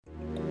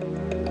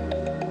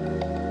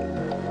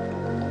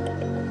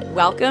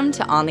Welcome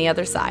to On the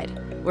Other Side,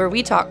 where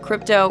we talk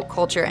crypto,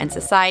 culture, and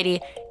society,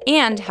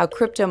 and how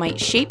crypto might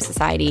shape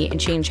society and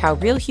change how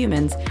real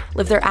humans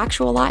live their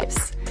actual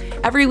lives.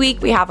 Every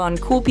week, we have on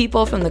cool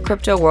people from the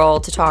crypto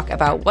world to talk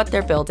about what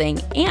they're building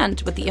and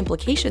what the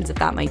implications of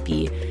that might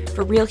be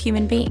for real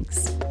human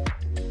beings.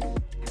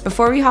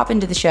 Before we hop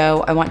into the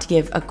show, I want to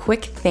give a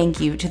quick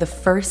thank you to the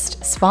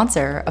first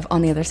sponsor of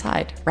On the Other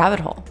Side, Rabbit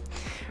Hole.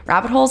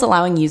 Rabbit Hole is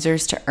allowing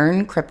users to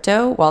earn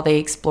crypto while they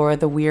explore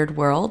the weird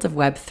world of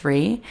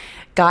Web3,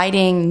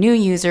 guiding new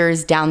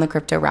users down the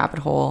crypto rabbit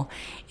hole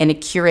in a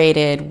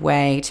curated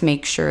way to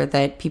make sure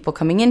that people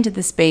coming into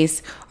the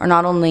space are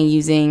not only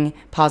using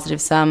positive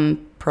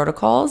sum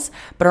protocols,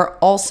 but are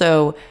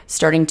also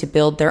starting to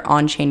build their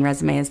on-chain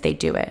resume as they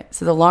do it.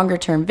 So the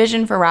longer-term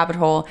vision for Rabbit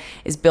Hole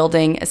is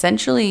building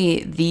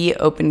essentially the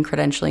open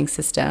credentialing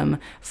system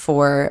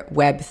for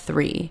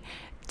Web3.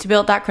 To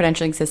build that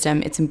credentialing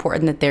system, it's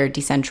important that they're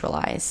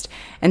decentralized.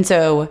 And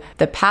so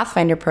the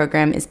Pathfinder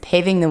program is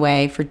paving the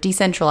way for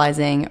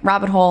decentralizing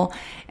Rabbit Hole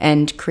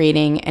and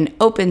creating an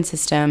open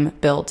system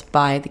built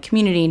by the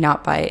community,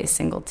 not by a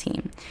single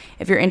team.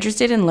 If you're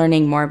interested in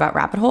learning more about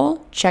Rabbit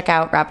Hole, check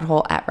out Rabbit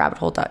Hole at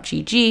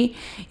rabbithole.gg.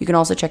 You can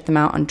also check them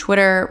out on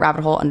Twitter,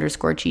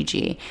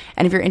 rabbithole_GG.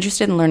 And if you're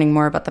interested in learning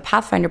more about the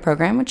Pathfinder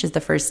program, which is the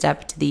first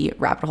step to the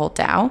Rabbit Hole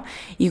DAO,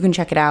 you can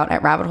check it out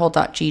at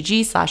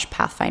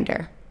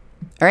rabbithole.gg/Pathfinder.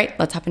 All right,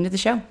 let's hop into the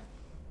show.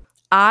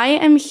 I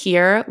am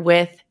here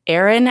with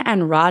Aaron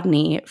and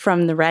Rodney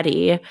from The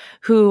Ready,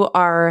 who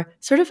are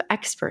sort of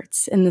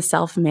experts in the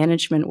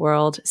self-management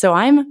world. So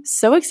I'm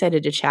so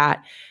excited to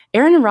chat.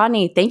 Aaron and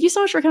Rodney, thank you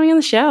so much for coming on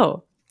the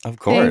show. Of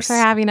course. Thanks for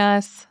having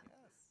us.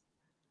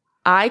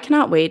 I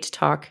cannot wait to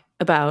talk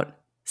about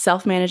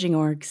self-managing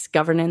orgs,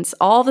 governance,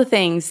 all the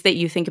things that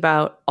you think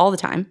about all the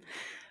time.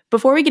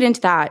 Before we get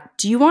into that,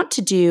 do you want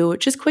to do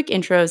just quick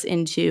intros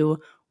into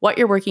what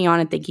you're working on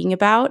and thinking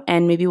about?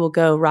 And maybe we'll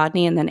go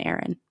Rodney and then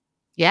Aaron.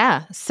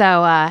 Yeah.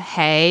 So,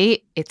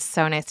 hey, it's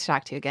so nice to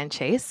talk to you again,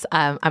 Chase.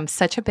 I'm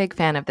such a big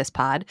fan of this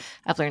pod.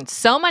 I've learned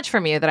so much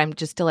from you that I'm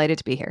just delighted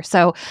to be here.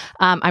 So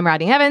I'm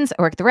Rodney Evans.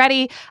 I work at The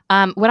Ready.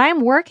 What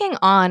I'm working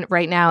on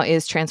right now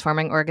is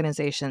transforming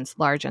organizations,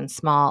 large and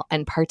small,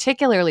 and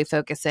particularly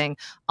focusing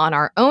on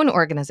our own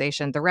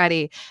organization, The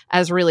Ready,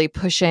 as really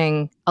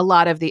pushing a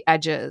lot of the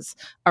edges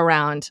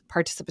around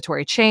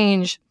participatory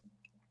change,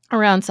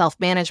 around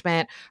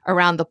self-management,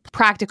 around the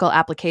practical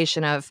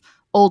application of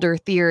older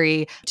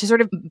theory to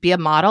sort of be a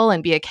model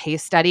and be a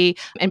case study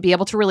and be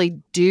able to really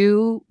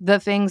do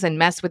the things and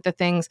mess with the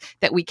things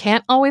that we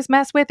can't always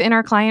mess with in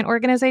our client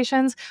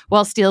organizations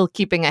while still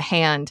keeping a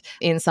hand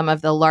in some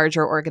of the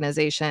larger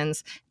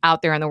organizations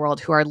out there in the world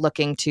who are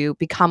looking to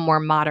become more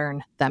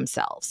modern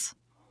themselves.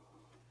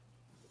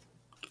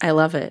 I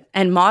love it.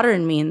 And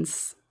modern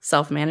means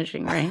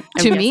self-managing, right?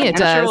 To me, it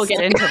does. I'm sure we'll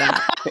get into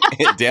that.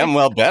 It damn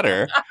well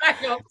better. I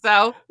hope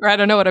so. Or I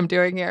don't know what I'm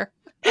doing here.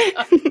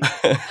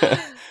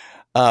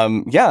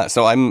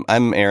 So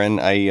I'm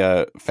Aaron.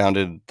 I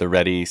founded The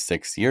Ready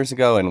 6 years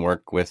ago and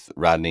work with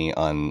Rodney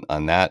on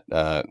that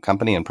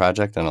company and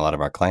project and a lot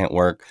of our client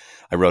work.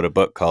 I wrote a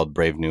book called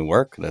Brave New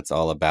Work that's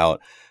all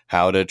about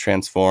how to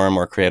transform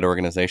or create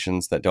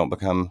organizations that don't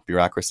become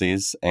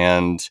bureaucracies.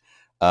 And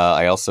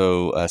I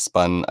also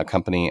spun a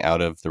company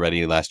out of The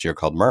Ready last year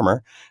called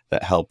Murmur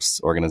that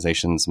helps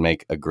organizations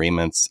make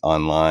agreements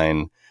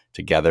online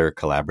together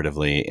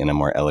collaboratively in a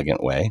more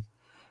elegant way.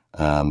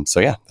 That's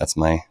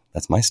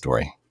my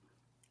story.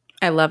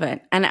 I love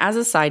it. And as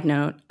a side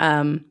note,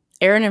 Aaron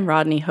and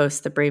Rodney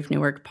host the Brave New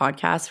Work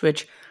podcast,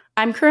 which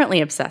I'm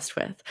currently obsessed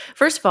with.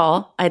 First of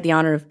all, I had the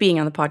honor of being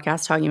on the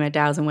podcast talking about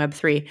DAOs and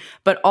Web3,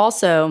 but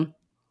also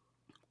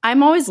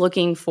I'm always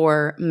looking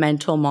for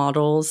mental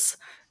models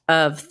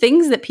of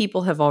things that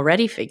people have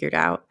already figured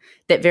out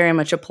that very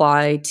much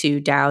apply to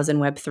DAOs and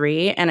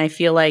Web3. And I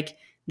feel like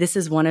this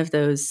is one of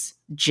those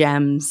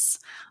gems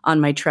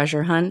on my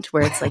treasure hunt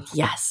where it's like,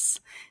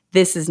 yes,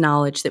 this is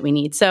knowledge that we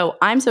need. So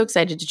I'm so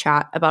excited to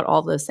chat about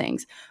all those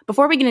things.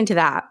 Before we get into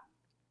that,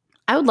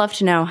 I would love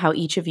to know how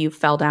each of you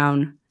fell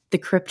down the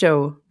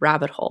crypto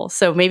rabbit hole.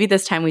 So maybe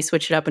this time we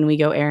switch it up and we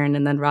go Aaron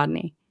and then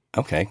Rodney.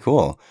 Okay,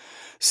 cool.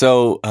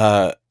 So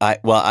I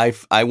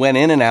went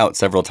in and out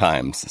several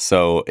times.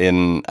 So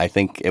I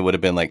think it would have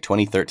been like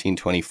 2013,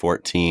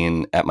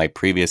 2014 at my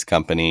previous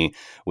company,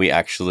 we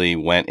actually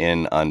went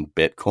in on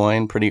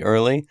Bitcoin pretty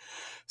early.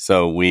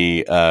 So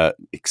we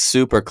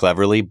super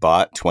cleverly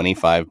bought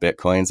 25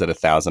 Bitcoins at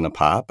 $1,000 a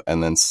pop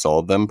and then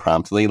sold them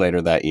promptly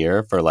later that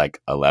year for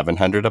like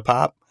 $1,100 a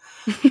pop.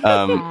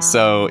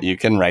 So you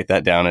can write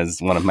that down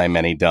as one of my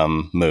many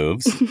dumb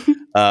moves. You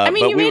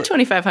made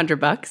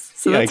 $2,500,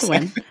 so that's a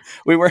win.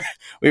 We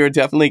were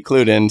definitely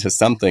clued into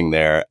something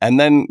there, and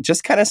then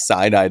just kind of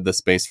side-eyed the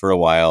space for a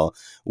while.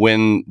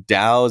 When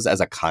DAOs as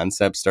a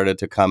concept started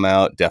to come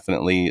out,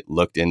 definitely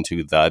looked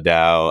into the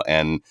DAO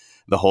and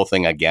the whole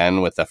thing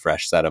again with a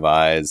fresh set of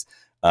eyes.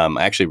 I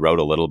actually wrote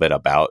a little bit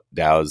about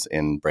DAOs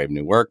in Brave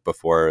New Work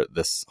before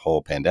this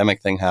whole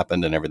pandemic thing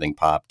happened and everything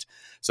popped.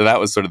 So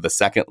that was sort of the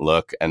second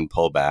look and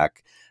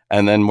pullback.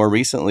 And then more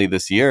recently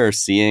this year,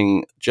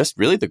 seeing just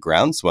really the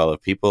groundswell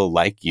of people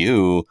like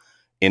you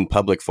in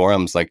public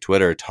forums like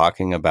Twitter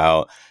talking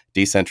about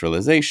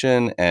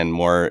decentralization and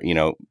more,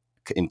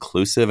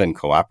 inclusive and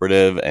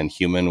cooperative and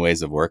human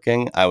ways of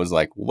working. I was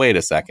like, wait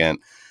a second.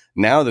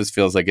 Now this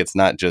feels like it's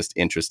not just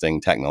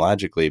interesting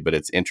technologically, but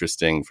it's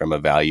interesting from a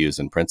values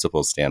and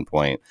principles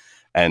standpoint.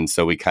 And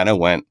so we kind of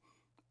went,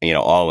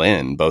 all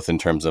in, both in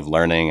terms of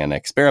learning and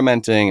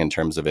experimenting, in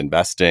terms of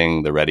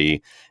investing. The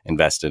Ready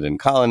invested in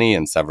Colony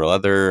and several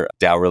other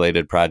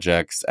DAO-related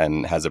projects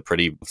and has a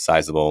pretty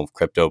sizable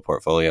crypto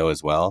portfolio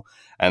as well.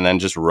 And then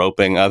just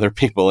roping other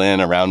people in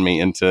around me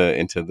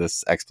into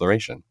this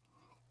exploration.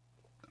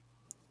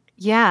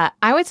 Yeah,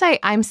 I would say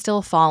I'm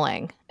still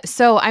falling.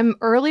 So I'm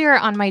earlier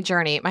on my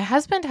journey. My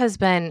husband has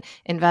been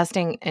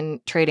investing and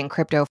trading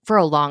crypto for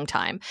a long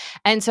time.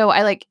 And so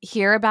I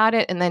hear about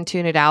it and then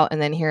tune it out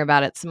and then hear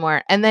about it some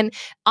more. And then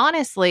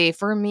honestly,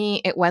 for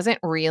me, it wasn't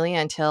really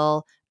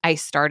until I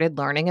started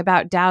learning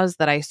about DAOs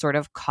that I sort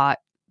of caught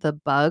the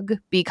bug,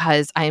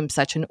 because I am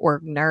such an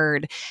org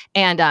nerd.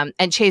 And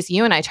Chase,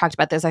 you and I talked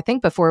about this, I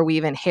think, before we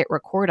even hit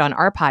record on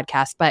our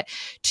podcast. But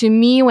to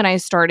me, when I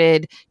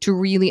started to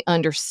really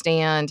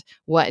understand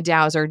what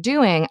DAOs are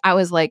doing, I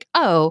was like,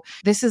 oh,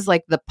 this is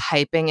like the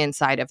piping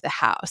inside of the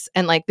house.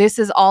 And this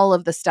is all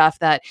of the stuff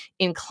that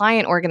in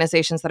client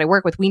organizations that I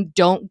work with, we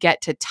don't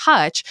get to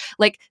touch.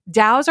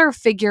 DAOs are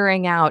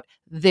figuring out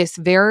this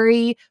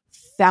very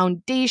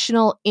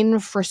foundational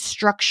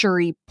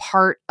infrastructure-y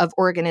part of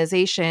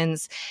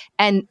organizations,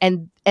 and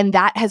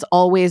that has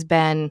always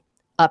been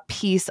a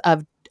piece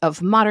of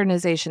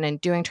modernization and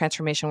doing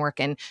transformation work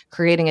and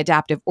creating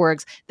adaptive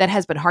orgs that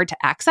has been hard to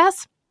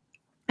access.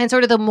 And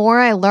sort of the more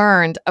I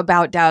learned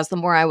about DAOs, the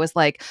more I was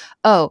like,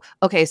 oh,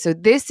 okay, so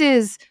this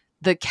is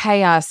the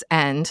chaos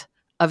end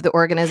of the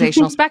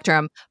organizational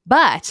spectrum,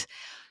 but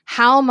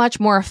how much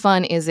more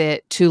fun is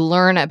it to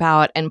learn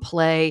about and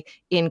play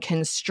in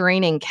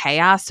constraining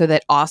chaos so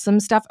that awesome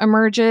stuff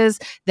emerges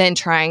than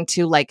trying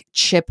to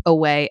chip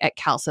away at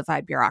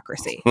calcified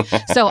bureaucracy?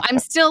 So I'm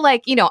still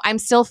I'm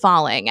still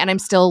falling and I'm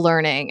still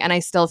learning and I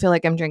still feel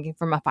like I'm drinking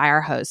from a fire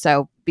hose.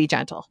 So be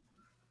gentle.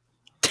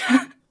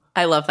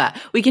 I love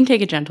that. We can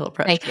take a gentle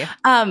approach. Thank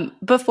you.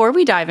 Before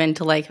we dive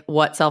into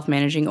what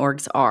self-managing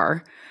orgs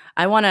are,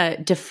 I want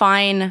to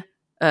define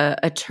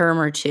a term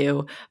or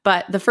two.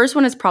 But the first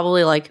one is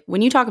probably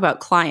when you talk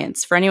about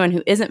clients, for anyone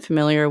who isn't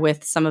familiar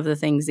with some of the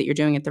things that you're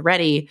doing at the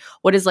Ready,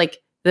 what is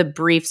the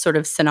brief sort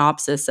of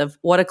synopsis of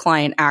what a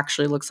client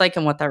actually looks like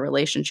and what that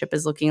relationship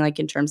is looking like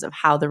in terms of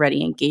how the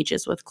Ready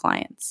engages with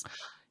clients?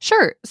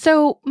 Sure.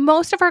 So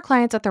most of our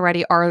clients at the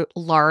Ready are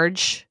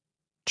large,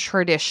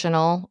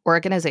 traditional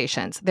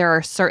organizations. There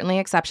are certainly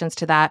exceptions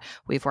to that.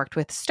 We've worked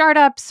with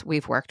startups,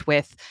 we've worked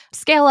with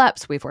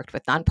scale-ups, we've worked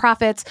with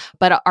nonprofits,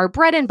 but our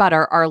bread and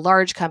butter are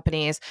large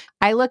companies.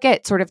 I look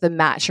at sort of the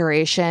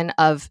maturation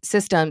of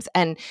systems,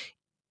 and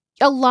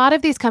a lot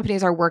of these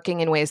companies are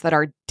working in ways that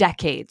are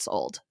decades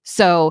old.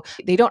 So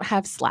they don't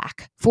have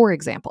Slack, for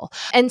example.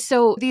 And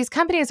so these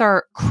companies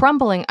are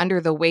crumbling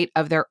under the weight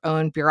of their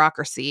own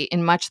bureaucracy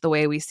in much the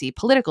way we see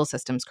political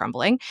systems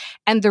crumbling.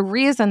 And the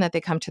reason that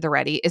they come to the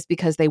Ready is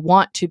because they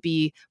want to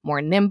be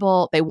more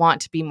nimble. They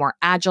want to be more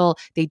agile.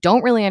 They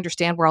don't really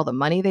understand where all the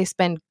money they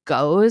spend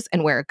goes,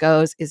 and where it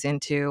goes is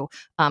into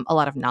a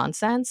lot of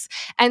nonsense.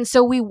 And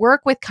so we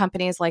work with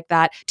companies like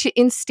that to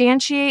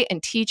instantiate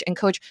and teach and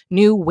coach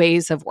new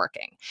ways of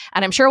working.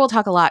 And I'm sure we'll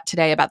talk a lot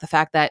today about the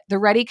fact that the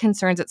Ready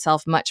concerns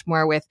itself much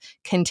more with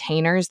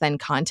containers than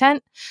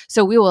content.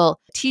 So we will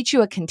teach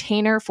you a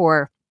container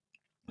for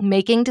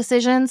making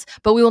decisions,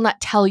 but we will not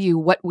tell you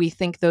what we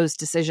think those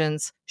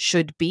decisions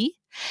should be.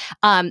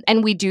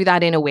 And we do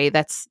that in a way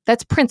that's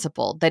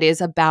principled, that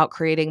is about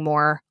creating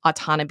more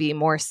autonomy,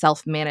 more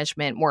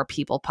self-management, more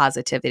people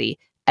positivity,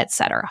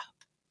 etc.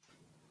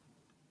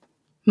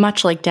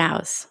 Much like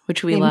DAOs,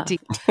 which we love.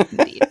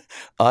 Indeed.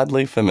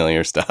 Oddly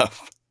familiar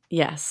stuff.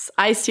 Yes.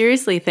 I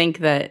seriously think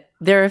that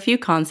there are a few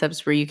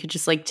concepts where you could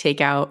just take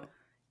out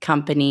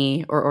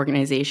company or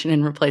organization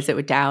and replace it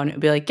with DAO, and it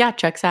would be yeah,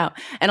 checks out.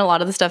 And a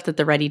lot of the stuff that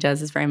the Ready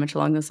does is very much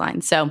along those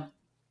lines. So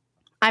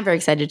I'm very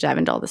excited to dive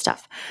into all this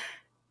stuff.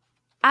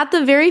 At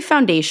the very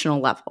foundational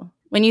level,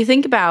 when you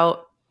think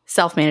about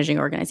self-managing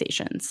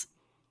organizations,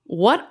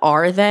 what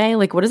are they?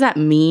 What does that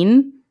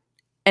mean?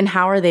 And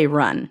how are they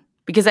run?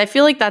 Because I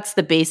feel that's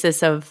the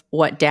basis of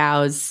what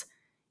DAOs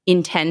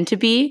intend to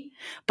be.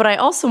 But I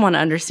also want to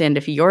understand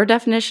if your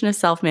definition of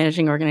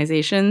self-managing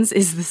organizations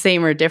is the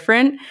same or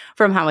different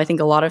from how I think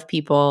a lot of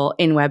people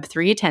in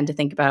Web3 tend to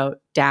think about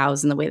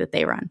DAOs and the way that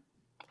they run.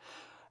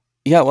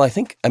 Yeah, well,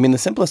 the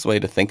simplest way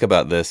to think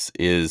about this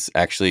is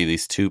actually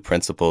these two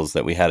principles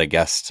that we had a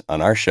guest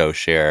on our show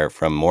share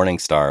from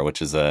Morningstar,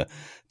 which is a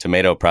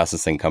tomato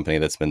processing company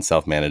that's been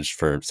self-managed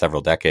for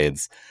several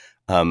decades.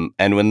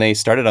 And when they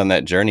started on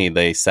that journey,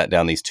 they set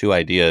down these two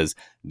ideas: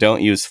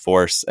 don't use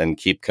force and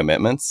keep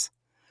commitments.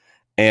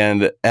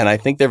 And I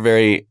think they're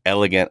very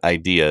elegant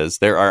ideas.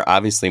 There are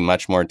obviously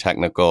much more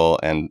technical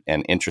and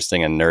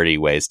interesting and nerdy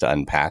ways to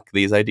unpack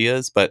these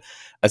ideas. But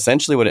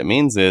essentially what it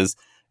means is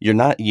you're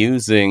not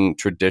using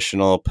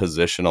traditional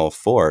positional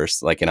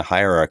force, like in a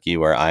hierarchy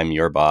where I'm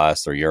your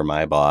boss or you're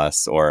my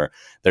boss, or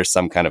there's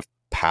some kind of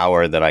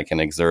power that I can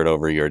exert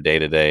over your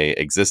day-to-day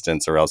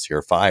existence or else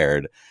you're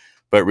fired.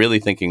 But really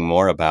thinking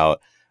more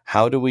about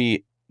how do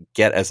we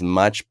get as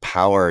much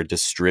power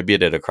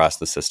distributed across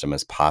the system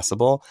as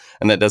possible.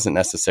 And that doesn't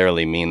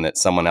necessarily mean that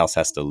someone else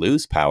has to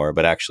lose power,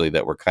 but actually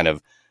that we're kind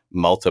of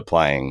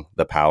multiplying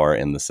the power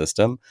in the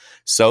system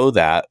so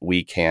that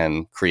we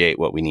can create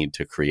what we need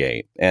to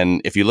create.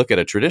 And if you look at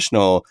a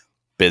traditional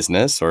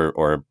business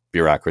or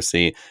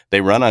bureaucracy,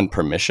 they run on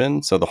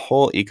permission. So the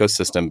whole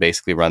ecosystem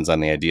basically runs on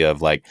the idea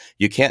of like,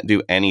 you can't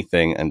do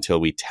anything until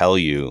we tell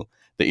you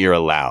that you're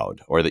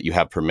allowed or that you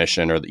have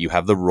permission or that you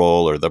have the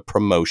role or the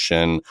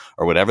promotion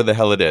or whatever the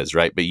hell it is,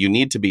 right? But you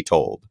need to be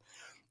told.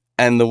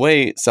 And the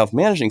way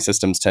self-managing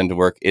systems tend to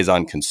work is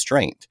on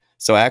constraint.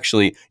 So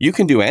actually, you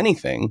can do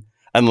anything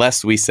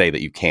unless we say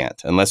that you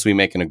can't, unless we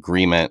make an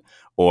agreement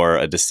or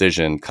a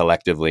decision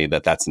collectively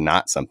that that's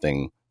not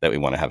something that we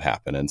want to have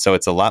happen. And so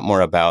it's a lot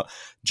more about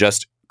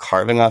just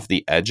carving off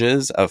the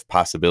edges of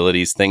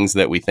possibilities, things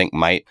that we think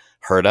might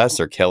hurt us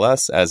or kill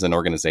us as an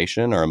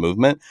organization or a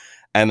movement,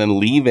 and then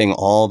leaving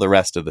all the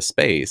rest of the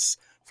space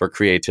for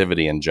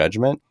creativity and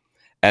judgment.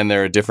 And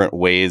there are different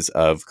ways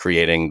of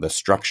creating the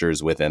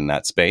structures within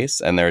that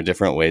space. And there are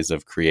different ways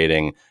of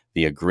creating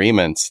the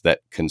agreements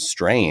that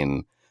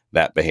constrain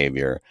that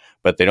behavior,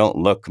 but they don't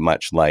look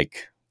much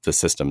like the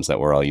systems that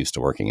we're all used to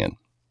working in.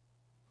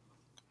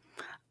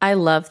 I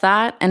love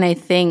that. And I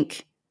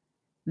think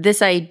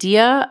this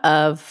idea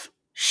of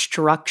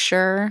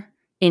structure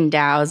in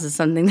DAOs is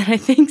something that I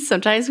think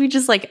sometimes we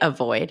just like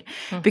avoid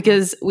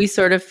because we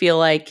sort of feel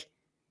like,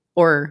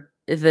 or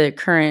the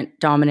current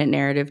dominant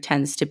narrative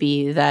tends to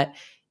be that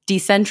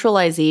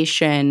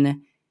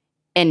decentralization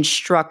and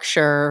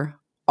structure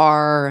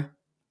are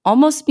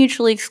almost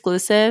mutually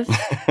exclusive.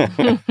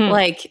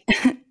 Like,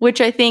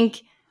 which I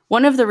think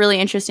one of the really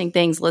interesting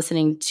things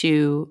listening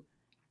to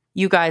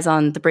you guys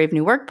on the Brave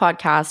New Work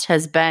podcast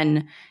has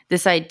been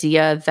this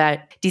idea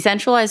that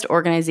decentralized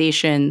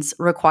organizations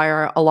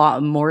require a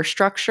lot more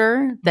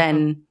structure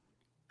than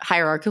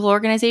hierarchical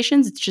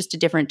organizations. It's just a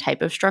different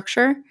type of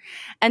structure.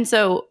 And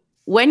so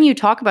when you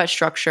talk about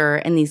structure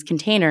in these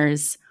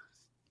containers,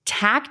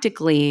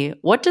 tactically,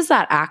 what does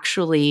that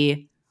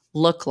actually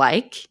look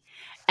like?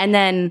 And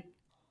then,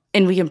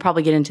 and we can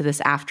probably get into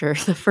this after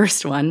the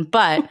first one,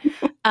 but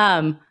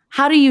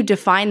how do you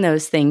define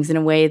those things in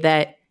a way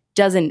that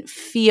doesn't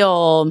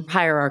feel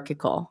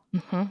hierarchical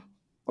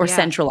or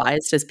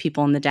centralized, as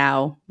people in the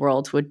DAO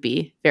world would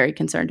be very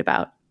concerned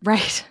about?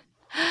 Right.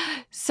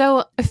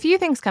 So a few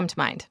things come to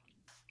mind.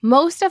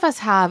 Most of us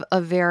have a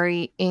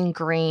very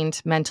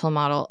ingrained mental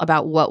model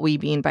about what we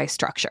mean by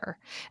structure.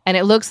 And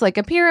it looks like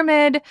a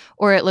pyramid,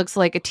 or it looks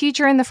like a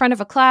teacher in the front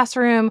of a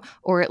classroom,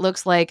 or it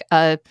looks like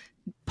a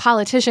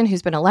politician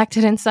who's been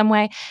elected in some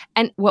way.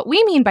 And what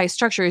we mean by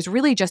structure is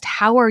really just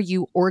how are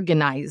you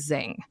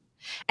organizing?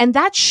 And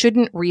that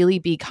shouldn't really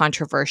be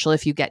controversial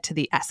if you get to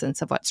the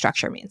essence of what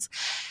structure means.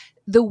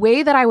 The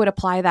way that I would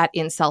apply that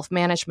in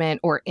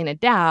self-management or in a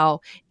DAO,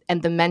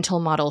 and the mental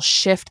model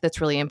shift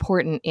that's really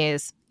important,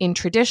 is in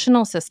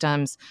traditional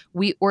systems,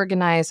 we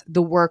organize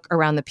the work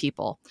around the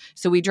people.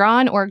 So we draw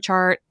an org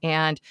chart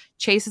and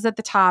Chase is at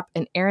the top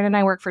and Aaron and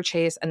I work for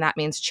Chase. And that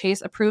means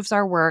Chase approves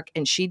our work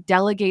and she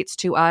delegates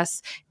to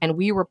us and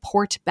we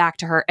report back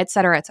to her, et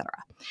cetera, et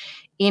cetera.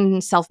 In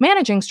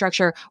self-managing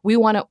structure, we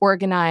want to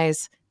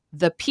organize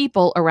the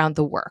people around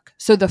the work.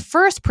 So the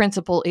first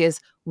principle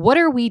is, what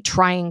are we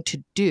trying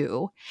to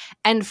do?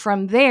 And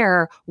from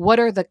there, what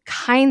are the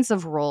kinds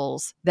of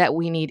roles that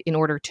we need in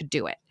order to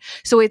do it?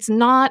 So it's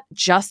not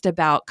just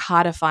about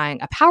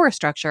codifying a power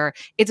structure.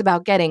 It's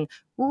about getting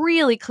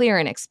really clear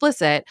and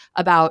explicit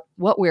about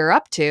what we're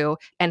up to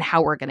and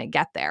how we're going to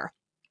get there.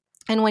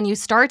 And when you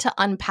start to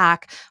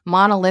unpack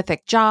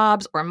monolithic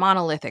jobs or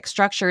monolithic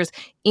structures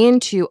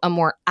into a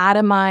more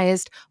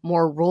atomized,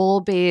 more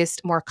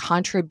role-based, more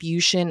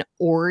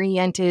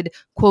contribution-oriented,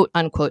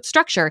 quote-unquote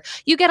structure,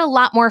 you get a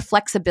lot more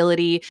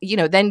flexibility.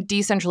 Then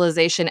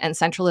decentralization and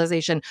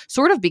centralization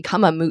sort of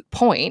become a moot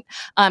point,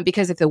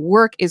 because if the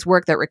work is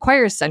work that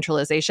requires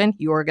centralization,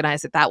 you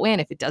organize it that way.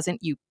 And if it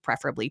doesn't, you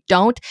preferably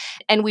don't.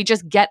 And we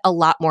just get a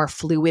lot more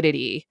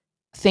fluidity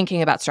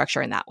thinking about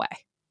structure in that way.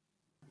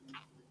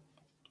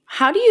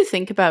 How do you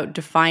think about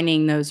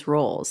defining those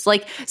roles?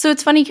 So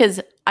it's funny because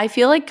I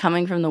feel like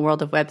coming from the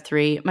world of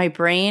Web3, my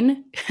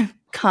brain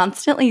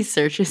constantly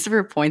searches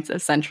for points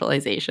of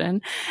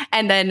centralization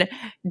and then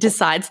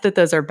decides that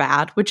those are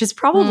bad, which is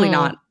probably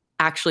not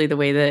actually the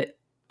way that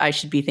I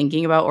should be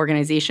thinking about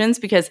organizations,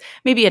 because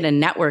maybe at a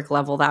network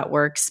level that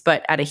works,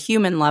 but at a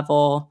human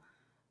level,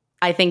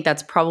 I think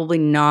that's probably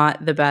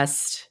not the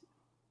best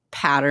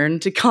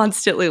pattern to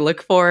constantly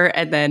look for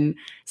and then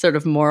sort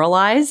of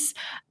moralize.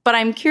 But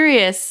I'm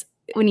curious,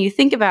 when you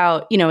think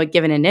about, a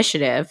given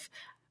initiative,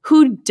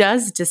 who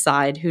does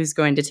decide who's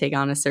going to take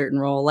on a certain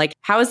role? Like,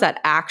 how is that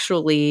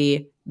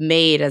actually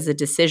made as a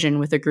decision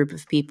with a group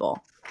of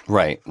people?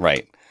 Right.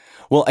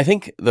 Well, I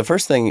think the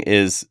first thing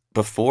is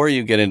before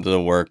you get into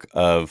the work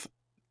of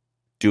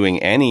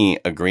doing any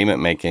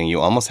agreement making, you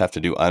almost have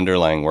to do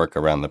underlying work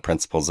around the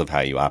principles of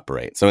how you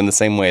operate. So in the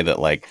same way that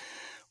like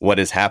what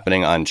is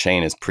happening on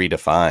chain is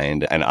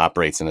predefined and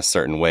operates in a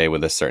certain way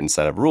with a certain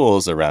set of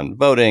rules around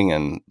voting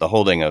and the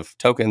holding of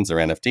tokens or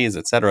NFTs,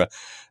 et cetera,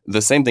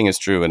 the same thing is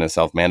true in a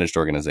self-managed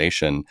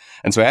organization.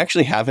 And so I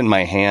actually have in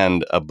my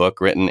hand a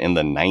book written in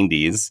the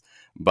 90s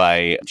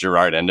by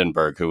Gerard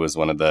Endenberg, who was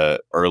one of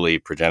the early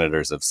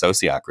progenitors of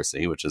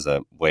sociocracy, which is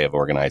a way of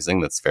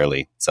organizing that's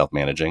fairly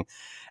self-managing.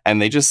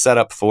 And they just set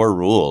up 4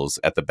 rules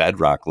at the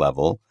bedrock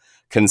level.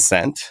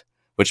 Consent,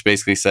 which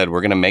basically said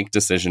we're going to make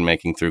decision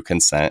making through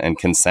consent. And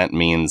consent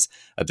means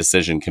a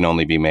decision can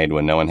only be made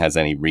when no one has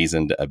any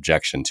reasoned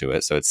objection to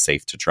it. So it's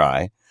safe to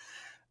try.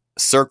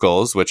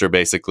 Circles, which are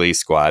basically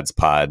squads,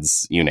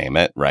 pods, you name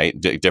it, right?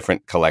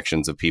 Different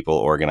collections of people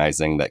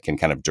organizing that can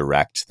kind of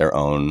direct their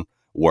own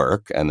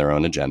work and their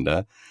own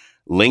agenda.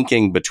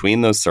 Linking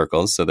between those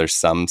circles, so there's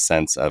some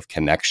sense of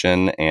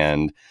connection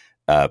and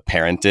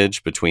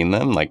parentage between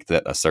them, like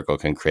that a circle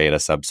can create a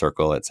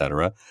subcircle, et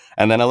cetera.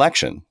 And then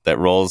election, that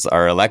roles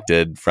are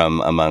elected from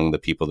among the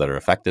people that are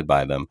affected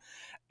by them.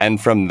 And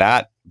from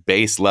that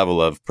base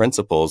level of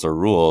principles or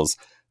rules,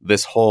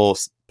 this whole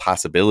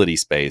possibility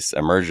space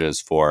emerges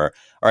for,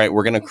 all right,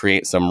 we're going to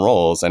create some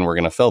roles and we're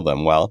going to fill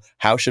them. Well,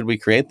 how should we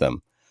create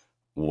them?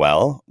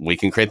 Well, we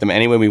can create them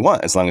any way we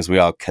want as long as we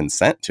all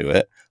consent to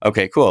it.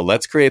 Okay, cool.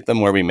 Let's create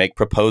them where we make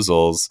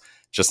proposals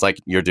just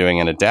like you're doing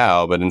in a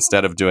DAO, but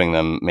instead of doing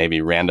them maybe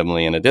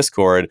randomly in a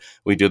Discord,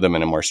 we do them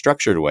in a more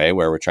structured way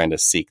where we're trying to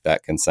seek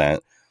that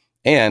consent.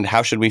 And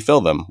how should we fill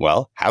them?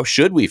 Well, how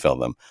should we fill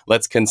them?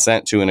 Let's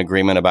consent to an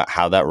agreement about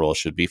how that role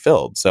should be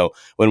filled. So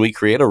when we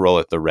create a role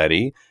at the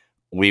ready,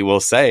 we will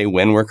say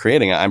when we're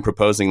creating it, I'm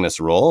proposing this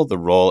role. The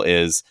role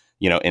is,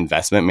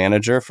 investment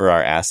manager for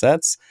our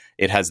assets.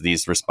 It has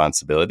these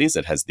responsibilities.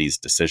 It has these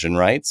decision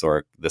rights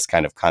or this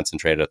kind of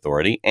concentrated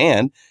authority.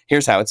 And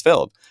here's how it's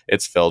filled.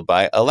 It's filled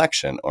by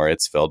election, or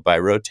it's filled by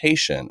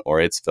rotation,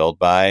 or it's filled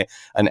by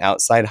an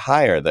outside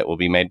hire that will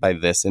be made by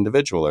this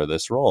individual or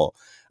this role.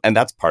 And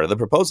that's part of the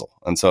proposal.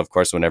 And so, of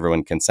course, when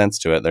everyone consents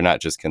to it, they're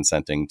not just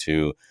consenting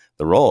to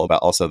the role,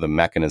 but also the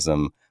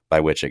mechanism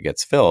by which it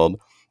gets filled.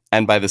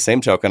 And by the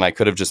same token, I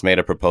could have just made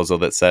a proposal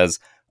that says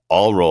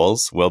all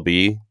roles will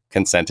be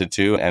consented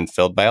to and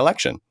filled by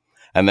election.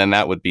 And then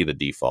that would be the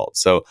default.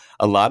 So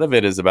a lot of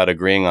it is about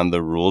agreeing on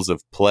the rules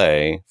of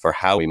play for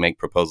how we make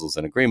proposals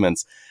and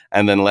agreements,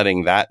 and then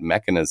letting that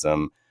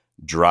mechanism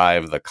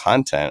drive the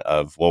content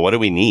of, well, what do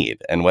we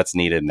need and what's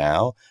needed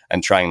now,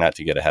 and trying not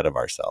to get ahead of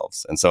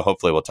ourselves. And so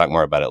hopefully we'll talk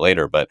more about it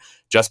later, but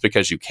just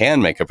because you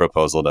can make a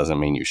proposal doesn't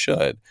mean you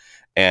should.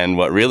 And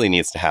what really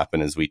needs to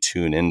happen is we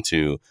tune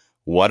into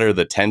what are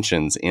the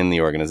tensions in the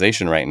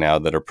organization right now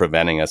that are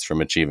preventing us from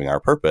achieving our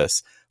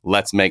purpose.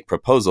 Let's make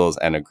proposals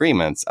and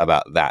agreements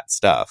about that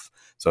stuff.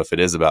 So if it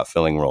is about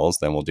filling roles,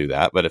 then we'll do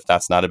that. But if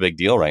that's not a big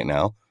deal right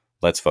now,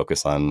 let's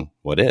focus on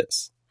what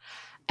is.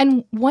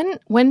 And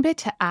one bit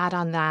to add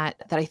on that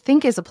I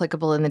think is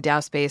applicable in the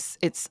DAO space,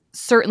 it's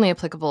certainly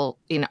applicable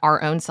in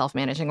our own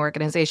self-managing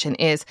organization,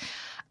 is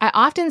I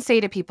often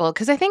say to people,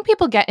 because I think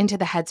people get into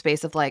the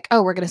headspace of like,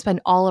 oh, we're going to spend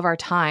all of our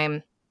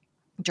time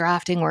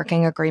drafting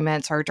working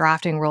agreements or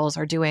drafting rules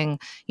or doing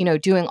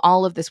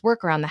all of this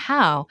work around the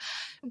how.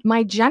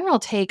 My general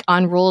take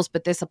on rules,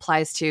 but this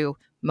applies to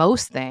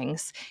most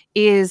things,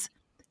 is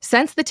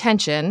sense the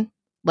tension,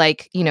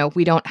 like,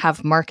 we don't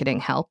have marketing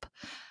help.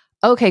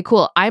 Okay,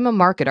 cool. I'm a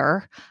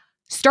marketer.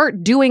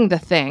 Start doing the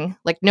thing.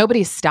 Like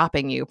nobody's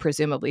stopping you,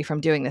 presumably, from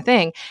doing the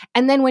thing.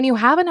 And then when you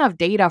have enough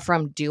data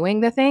from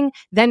doing the thing,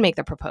 then make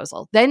the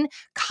proposal. Then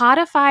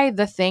codify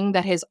the thing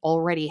that has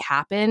already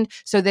happened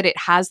so that it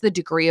has the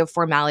degree of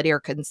formality or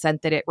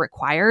consent that it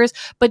requires.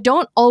 But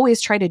don't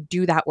always try to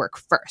do that work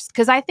first.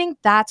 Because I think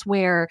that's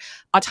where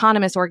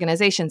autonomous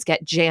organizations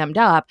get jammed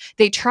up.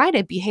 They try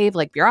to behave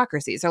like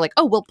bureaucracies. They're like,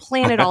 oh, we'll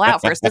plan it all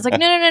out first. It's like,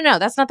 no,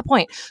 that's not the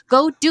point.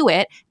 Go do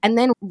it and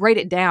then write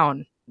it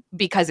down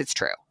because it's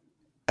true.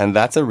 And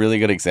that's a really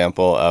good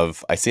example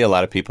of, I see a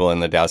lot of people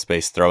in the DAO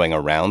space throwing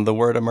around the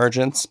word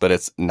emergence, but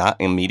it's not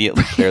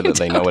immediately clear that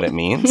they know what it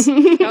means.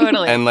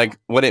 Totally. And like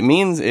what it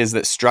means is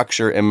that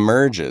structure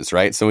emerges,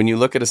 right? So when you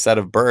look at a set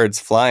of birds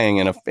flying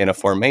in a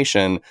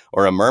formation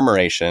or a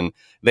murmuration,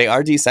 they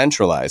are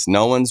decentralized.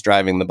 No one's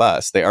driving the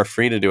bus. They are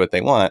free to do what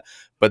they want,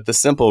 but the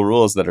simple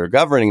rules that are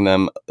governing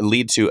them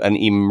lead to an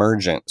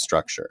emergent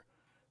structure.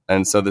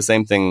 And so the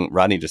same thing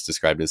Rodney just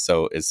described is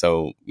so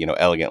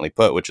elegantly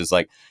put, which is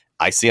like,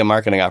 I see a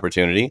marketing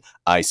opportunity.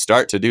 I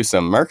start to do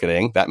some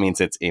marketing. That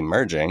means it's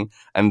emerging.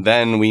 And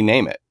then we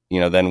name it.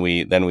 Then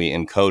we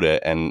encode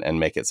it and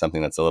make it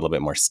something that's a little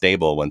bit more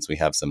stable once we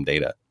have some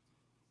data.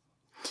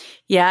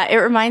 Yeah, it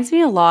reminds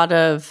me a lot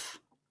of,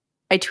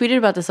 I tweeted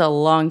about this a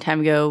long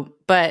time ago,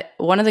 but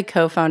one of the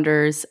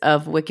co-founders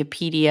of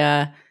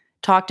Wikipedia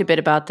talked a bit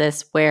about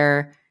this,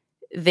 where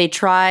they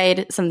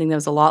tried something that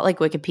was a lot like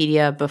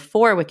Wikipedia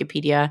before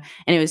Wikipedia,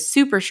 and it was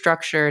super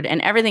structured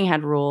and everything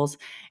had rules.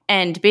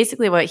 And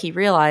basically what he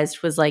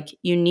realized was like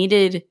you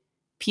needed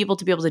people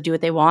to be able to do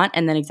what they want.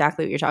 And then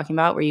exactly what you're talking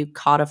about, where you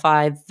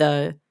codify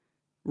the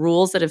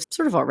rules that have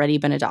sort of already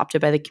been adopted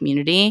by the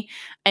community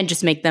and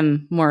just make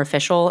them more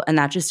official. And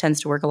that just tends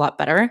to work a lot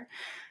better.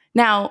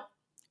 Now,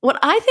 what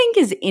I think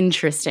is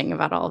interesting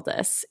about all of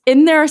this,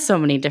 and there are so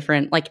many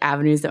different like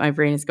avenues that my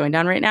brain is going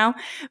down right now,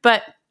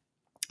 but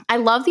I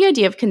love the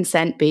idea of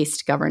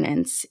consent-based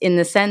governance in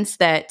the sense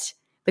that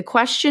the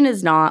question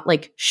is not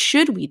like,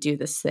 should we do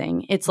this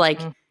thing? It's like,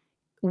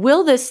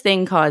 will this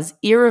thing cause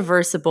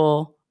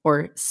irreversible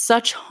or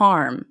such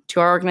harm to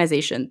our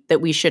organization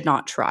that we should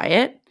not try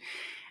it?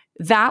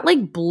 That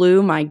like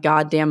blew my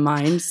goddamn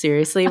mind,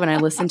 seriously, when I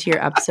listened to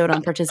your episode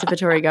on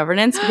participatory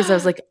governance, because I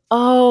was like,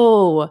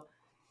 oh,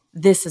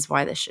 this is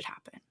why this should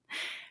happen.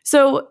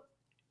 So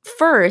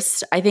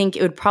first, I think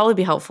it would probably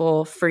be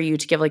helpful for you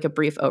to give like a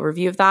brief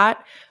overview of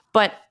that.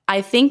 But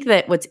I think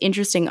that what's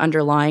interesting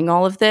underlying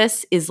all of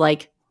this is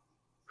like,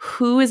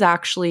 who is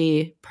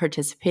actually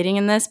participating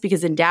in this?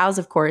 Because in DAOs,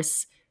 of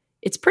course,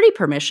 it's pretty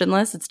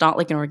permissionless. It's not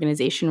like an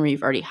organization where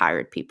you've already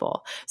hired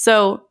people.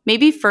 So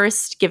maybe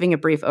first giving a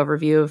brief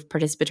overview of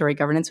participatory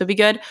governance would be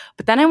good.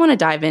 But then I want to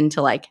dive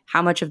into like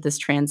how much of this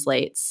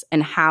translates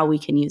and how we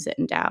can use it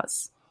in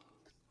DAOs.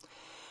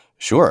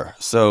 Sure.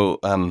 So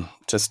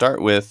to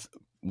start with,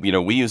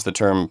 we use the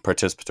term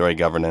participatory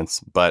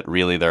governance, but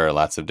really there are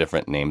lots of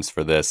different names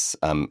for this.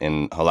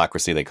 In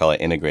holacracy, they call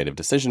it integrative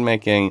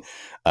decision-making.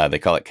 They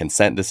call it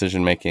consent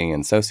decision-making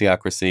in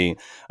sociocracy.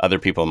 Other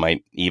people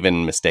might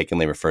even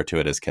mistakenly refer to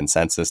it as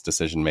consensus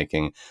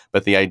decision-making.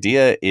 But the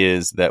idea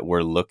is that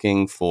we're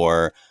looking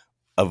for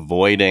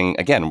avoiding,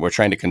 again, we're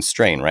trying to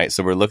constrain, right?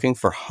 So we're looking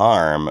for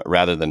harm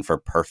rather than for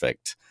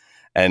perfect.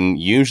 And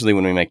usually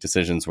when we make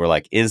decisions, we're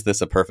like, is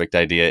this a perfect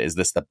idea? Is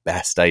this the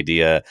best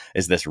idea?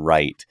 Is this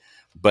right?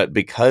 But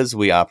because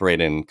we operate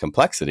in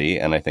complexity,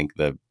 and I think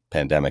the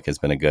pandemic has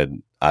been a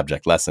good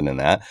object lesson in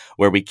that,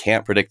 where we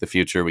can't predict the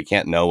future, we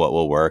can't know what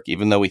will work,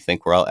 even though we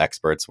think we're all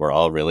experts, we're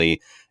all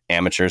really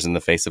amateurs in the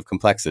face of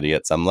complexity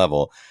at some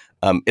level.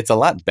 It's a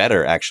lot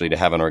better actually to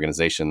have an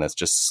organization that's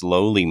just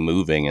slowly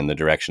moving in the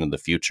direction of the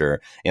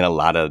future in a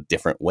lot of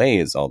different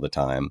ways all the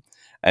time.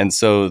 And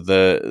so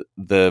the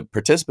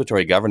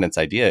participatory governance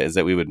idea is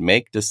that we would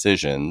make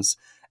decisions,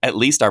 at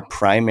least our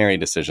primary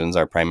decisions,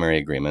 our primary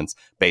agreements,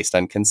 based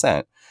on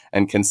consent.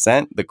 And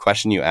consent, the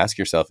question you ask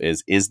yourself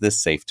is this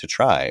safe to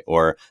try?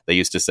 Or they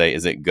used to say,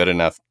 is it good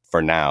enough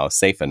for now,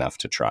 safe enough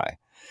to try?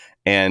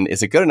 And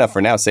is it good enough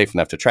for now, safe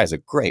enough to try is a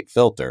great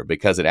filter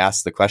because it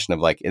asks the question of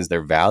like, is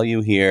there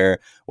value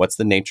here? What's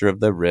the nature of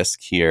the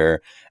risk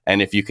here?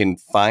 And if you can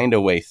find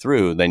a way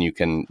through, then you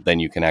can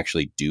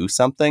actually do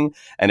something.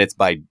 And it's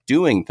by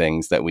doing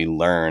things that we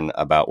learn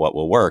about what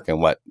will work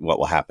and what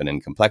will happen in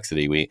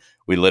complexity. We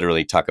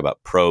literally talk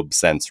about probe,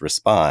 sense,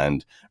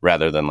 respond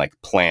rather than like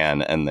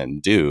plan and then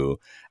do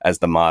as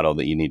the model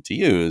that you need to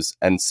use.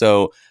 And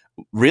so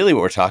really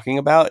what we're talking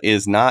about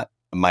is not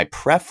my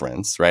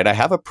preference, right? I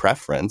have a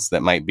preference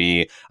that might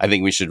be, I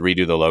think we should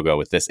redo the logo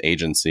with this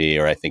agency,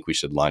 or I think we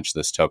should launch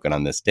this token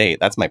on this date.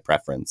 That's my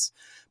preference.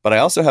 But I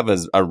also have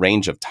a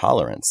range of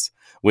tolerance,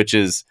 which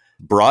is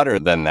broader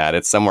than that.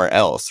 It's somewhere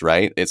else,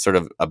 right? It's sort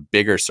of a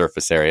bigger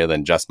surface area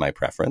than just my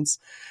preference.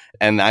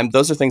 And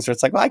those are things where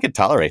it's like, well, I could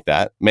tolerate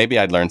that. Maybe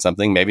I'd learn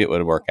something. Maybe it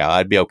would work out.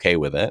 I'd be okay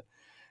with it.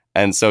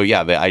 And so,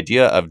 yeah, the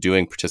idea of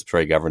doing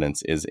participatory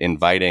governance is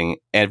inviting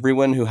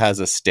everyone who has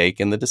a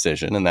stake in the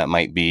decision, and that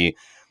might be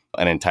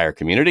an entire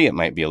community, it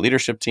might be a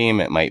leadership team,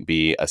 it might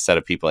be a set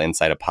of people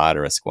inside a pod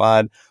or a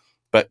squad,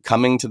 but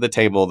coming to the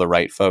table, the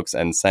right folks,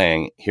 and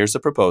saying, here's a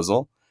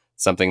proposal,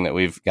 something that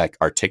we've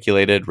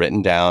articulated,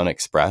 written down,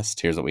 expressed,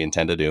 here's what we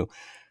intend to do.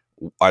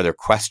 Are there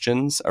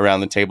questions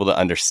around the table to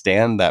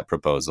understand that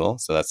proposal?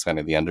 So that's kind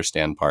of the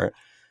understand part.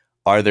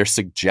 Are there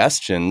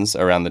suggestions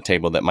around the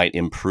table that might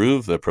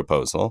improve the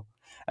proposal?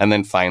 And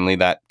then finally,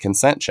 that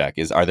consent check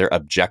is, are there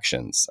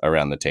objections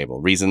around the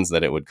table? Reasons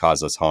that it would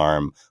cause us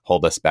harm,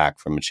 hold us back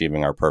from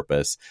achieving our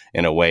purpose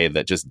in a way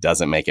that just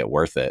doesn't make it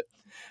worth it.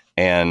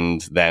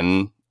 And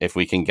then if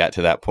we can get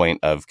to that point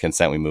of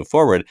consent, we move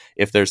forward.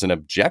 If there's an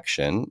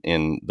objection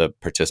in the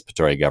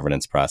participatory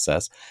governance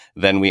process,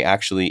 then we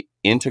actually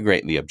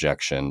integrate the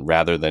objection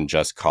rather than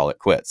just call it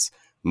quits.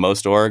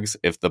 Most orgs,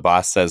 if the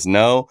boss says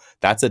no,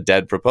 that's a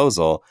dead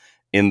proposal.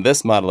 In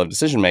this model of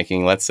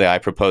decision-making, let's say I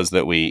propose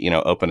that we,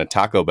 open a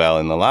Taco Bell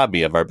in the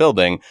lobby of our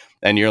building,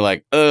 and you're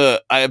like, I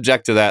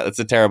object to that. That's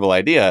a terrible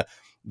idea.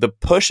 The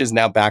push is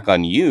now back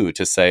on you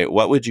to say,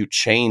 what would you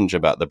change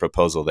about the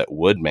proposal that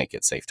would make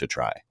it safe to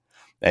try?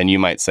 And you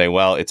might say,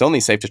 well, it's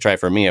only safe to try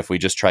for me if we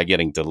just try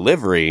getting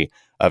delivery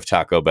of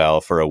Taco Bell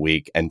for a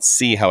week and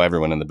see how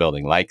everyone in the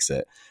building likes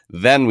it.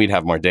 Then we'd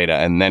have more data,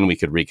 and then we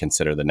could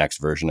reconsider the next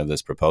version of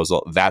this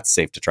proposal. That's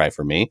safe to try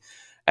for me.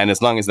 And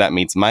as long as that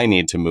meets my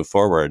need to move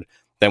forward,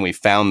 then we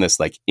found this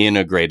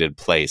integrated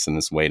place and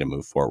this way to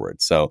move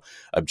forward. So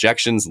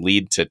objections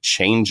lead to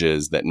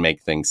changes that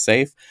make things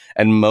safe.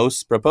 And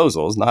most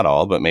proposals, not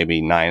all, but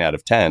maybe 9 out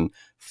of 10,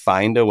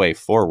 find a way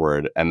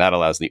forward. And that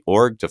allows the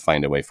org to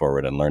find a way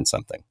forward and learn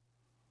something.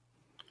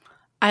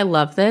 I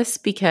love this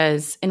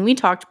because, and we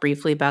talked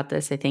briefly about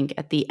this, I think,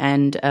 at the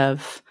end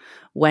of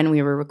when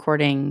we were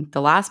recording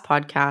the last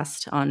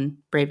podcast on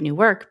Brave New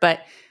Work, but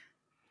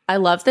I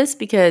love this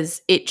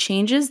because it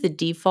changes the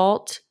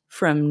default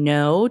from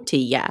no to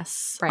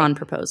yes on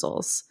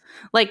proposals.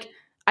 Like,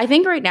 I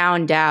think right now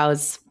in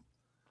DAOs,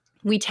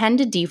 we tend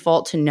to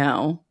default to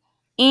no,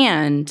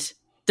 and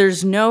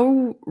there's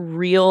no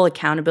real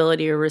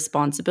accountability or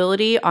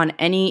responsibility on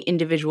any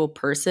individual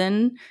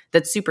person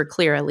that's super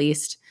clear, at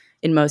least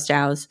in most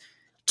DAOs,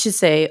 to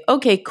say,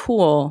 okay,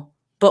 cool,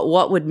 but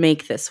what would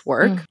make this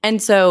work? And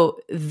so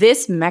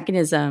this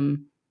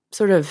mechanism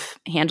sort of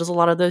handles a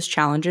lot of those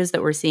challenges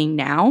that we're seeing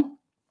now.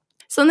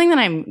 Something that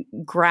I'm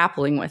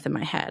grappling with in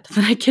my head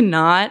that I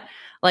cannot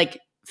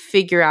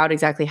figure out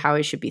exactly how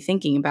I should be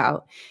thinking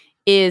about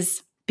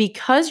is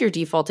because you're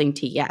defaulting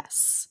to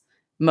yes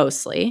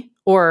mostly,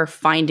 or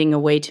finding a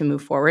way to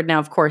move forward. Now,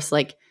 of course,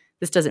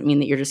 this doesn't mean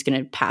that you're just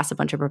going to pass a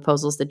bunch of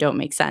proposals that don't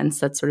make sense.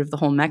 That's sort of the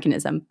whole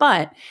mechanism.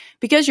 But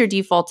because you're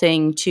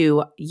defaulting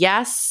to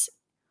yes,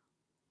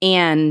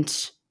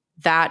 and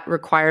that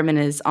requirement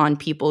is on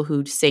people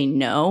who say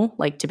no,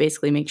 to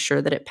basically make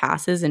sure that it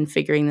passes and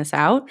figuring this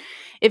out,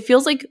 it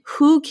feels like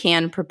who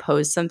can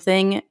propose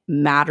something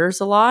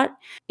matters a lot.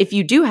 If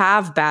you do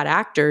have bad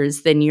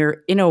actors, then you're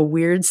in a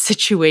weird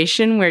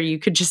situation where you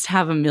could just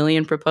have a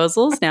million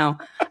proposals. Now,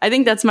 I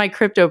think that's my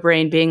crypto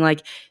brain being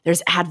like,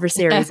 there's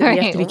adversaries that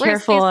we have to be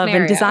careful of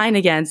and design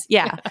against.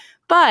 Yeah.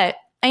 But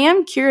I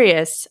am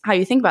curious how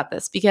you think about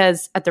this,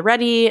 because at the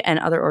Ready and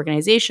other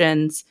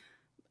organizations,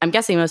 I'm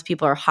guessing most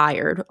people are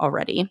hired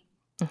already.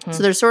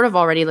 So there's sort of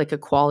already a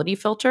quality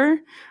filter.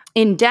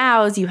 In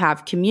DAOs, you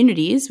have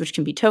communities, which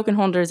can be token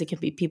holders. It can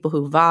be people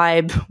who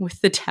vibe with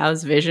the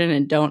DAO's vision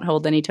and don't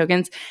hold any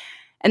tokens.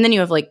 And then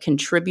you have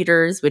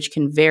contributors, which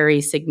can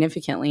vary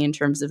significantly in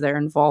terms of their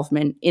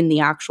involvement in the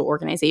actual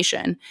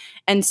organization.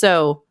 And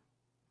so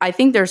I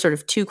think there are sort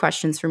of two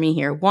questions for me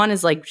here. One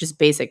is just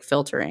basic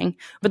filtering.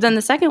 But then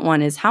the second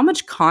one is how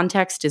much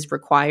context is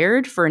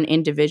required for an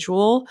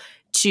individual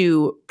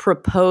to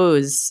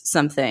propose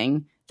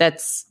something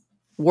that's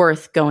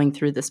worth going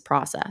through this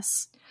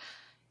process?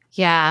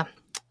 Yeah,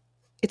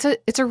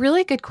 it's a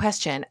really good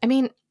question. I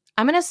mean,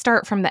 I'm going to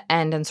start from the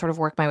end and sort of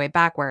work my way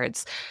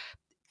backwards.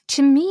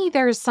 To me,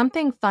 there's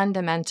something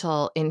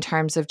fundamental in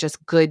terms of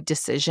just good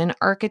decision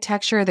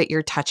architecture that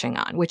you're touching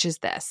on, which is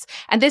this.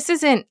 And this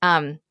isn't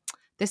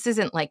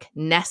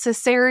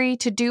necessary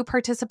to do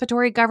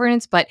participatory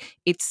governance, but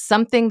it's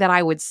something that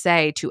I would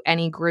say to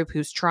any group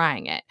who's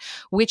trying it,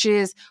 which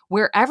is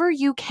wherever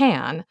you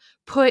can,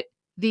 put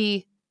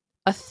the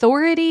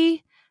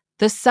authority,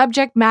 the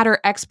subject matter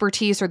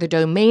expertise or the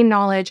domain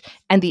knowledge,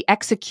 and the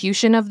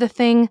execution of the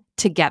thing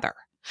together.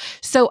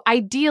 So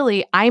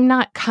ideally, I'm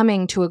not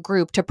coming to a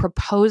group to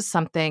propose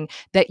something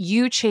that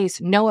you, Chase,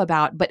 know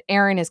about, but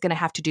Aaron is going to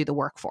have to do the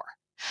work for.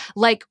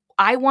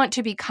 I want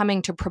to be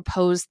coming to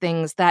propose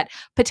things that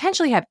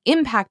potentially have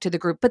impact to the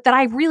group, but that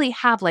I really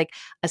have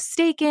a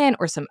stake in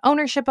or some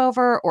ownership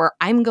over, or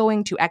I'm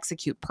going to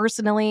execute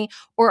personally,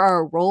 or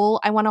a role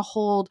I want to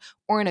hold,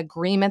 or an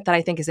agreement that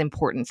I think is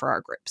important for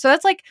our group. So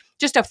that's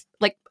just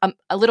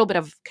a little bit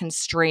of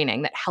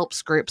constraining that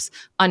helps groups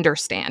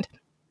understand.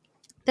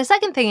 The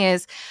second thing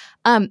is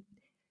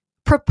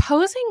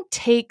proposing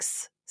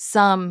takes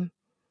some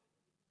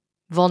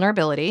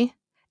vulnerability,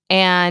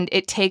 and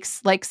it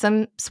takes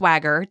some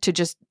swagger to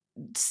just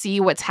see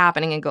what's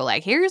happening and go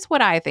here's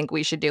what I think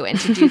we should do, and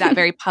to do that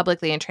very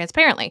publicly and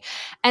transparently.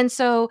 And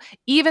so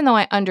even though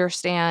I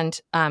understand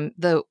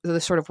the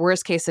sort of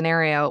worst case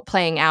scenario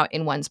playing out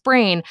in one's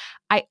brain,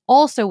 I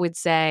also would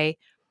say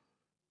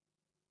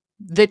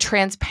the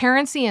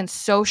transparency and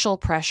social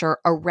pressure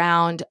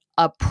around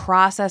a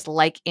process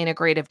like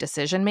integrative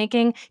decision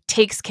making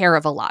takes care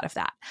of a lot of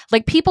that.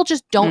 People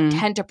just don't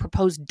tend to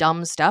propose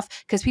dumb stuff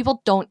because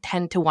people don't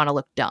tend to want to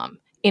look dumb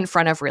in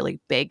front of really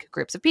big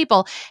groups of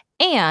people.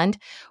 And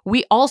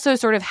we also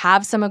sort of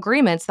have some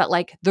agreements that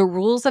the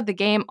rules of the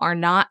game are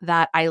not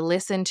that I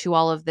listen to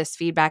all of this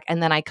feedback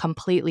and then I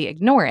completely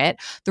ignore it.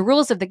 The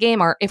rules of the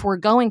game are, if we're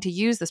going to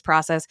use this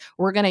process,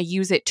 we're going to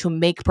use it to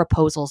make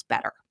proposals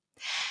better.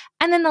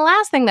 And then the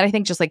last thing that I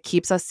think just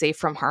keeps us safe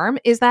from harm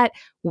is that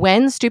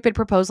when stupid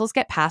proposals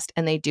get passed,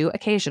 and they do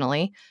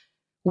occasionally,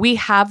 we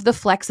have the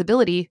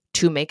flexibility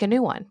to make a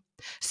new one.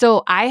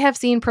 So I have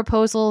seen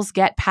proposals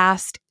get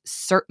passed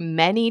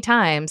many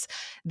times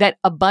that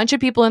a bunch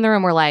of people in the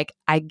room were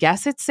I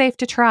guess it's safe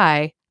to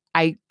try.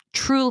 I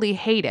truly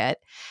hate it.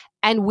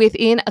 And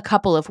within a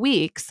couple of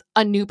weeks,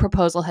 a new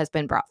proposal has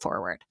been brought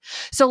forward.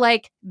 So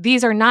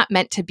these are not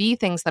meant to be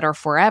things that are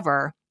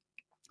forever.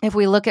 If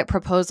we look at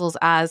proposals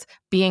as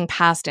being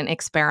passed and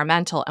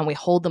experimental and we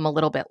hold them a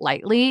little bit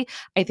lightly,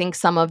 I think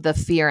some of the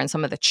fear and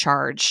some of the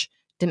charge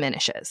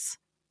diminishes.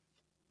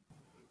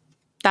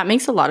 That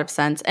makes a lot of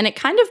sense. And it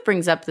kind of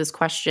brings up this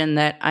question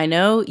that I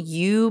know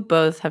you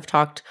both have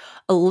talked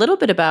a little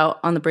bit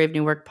about on the Brave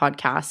New Work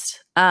podcast,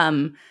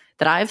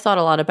 that I've thought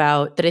a lot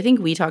about, that I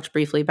think we talked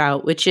briefly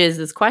about, which is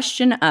this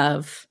question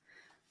of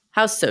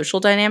how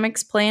social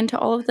dynamics play into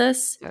all of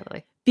this.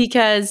 Totally.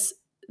 Because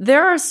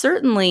there are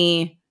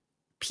certainly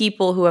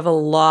people who have a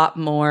lot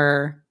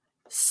more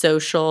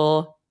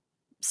social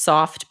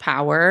soft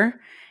power.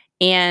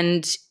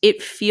 And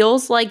it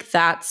feels like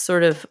that's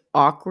sort of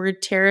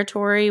awkward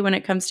territory when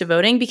it comes to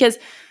voting because,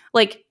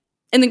 like,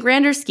 in the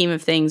grander scheme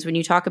of things, when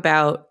you talk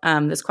about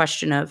this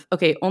question of,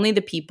 okay, only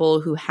the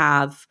people who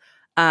have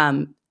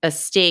a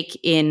stake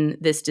in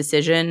this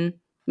decision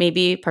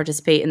maybe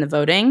participate in the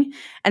voting.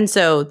 And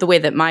so the way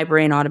that my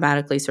brain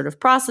automatically sort of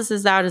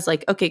processes that is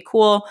like, okay,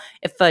 cool.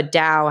 If a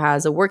DAO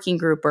has a working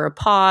group or a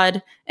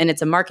pod and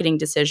it's a marketing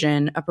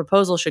decision, a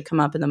proposal should come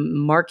up in the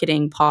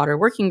marketing pod or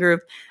working group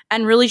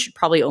and really should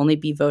probably only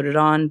be voted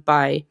on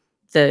by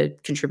the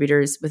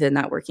contributors within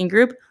that working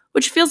group,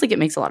 which feels like it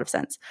makes a lot of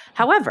sense.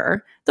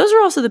 However, those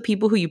are also the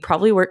people who you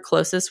probably work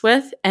closest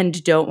with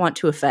and don't want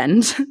to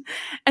offend.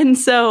 And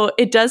so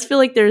it does feel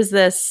like there's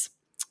this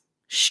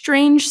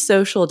strange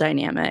social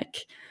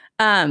dynamic.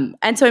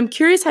 And so I'm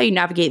curious how you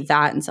navigate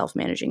that in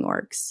self-managing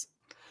orgs.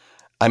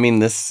 I mean,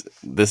 this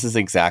is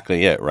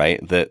exactly it, right?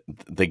 That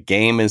the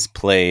game is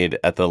played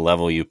at the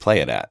level you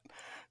play it at.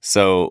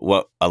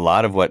 So a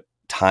lot of what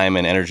time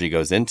and energy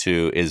goes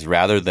into is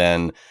rather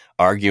than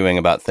arguing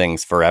about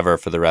things forever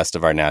for the rest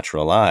of our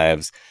natural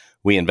lives,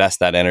 we invest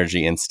that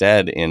energy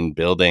instead in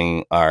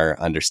building our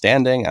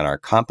understanding and our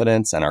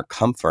competence and our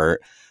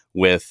comfort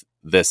with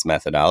this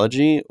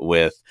methodology,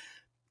 with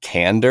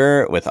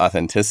candor, with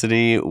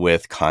authenticity,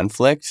 with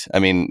conflict. I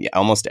mean,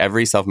 almost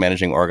every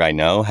self-managing org I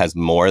know has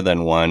more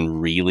than one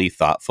really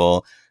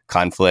thoughtful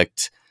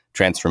conflict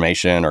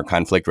transformation or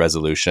conflict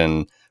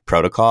resolution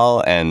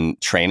protocol and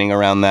training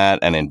around that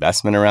and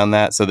investment around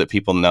that so that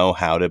people know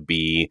how to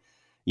be,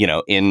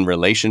 in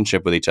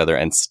relationship with each other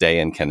and stay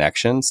in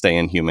connection, stay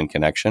in human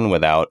connection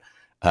without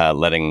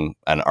letting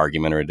an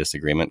argument or a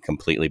disagreement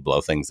completely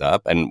blow things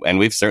up. And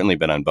we've certainly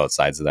been on both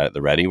sides of that at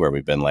the Ready, where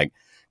we've been like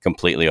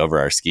completely over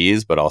our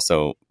skis, but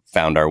also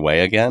found our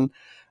way again.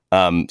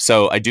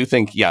 So I do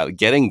think,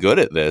 getting good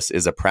at this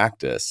is a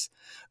practice.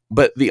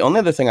 But the only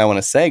other thing I want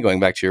to say, going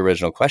back to your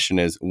original question,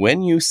 is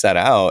when you set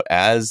out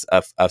as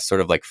a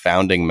sort of like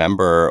founding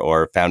member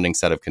or founding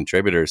set of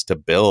contributors to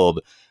build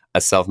a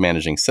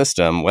self-managing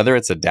system, whether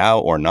it's a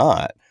DAO or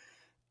not,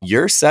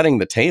 you're setting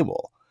the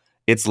table.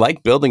 It's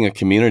like building a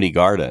community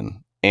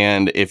garden.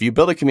 And if you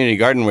build a community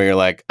garden where you're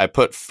like, I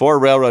put 4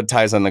 railroad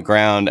ties on the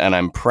ground and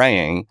I'm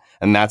praying,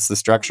 and that's the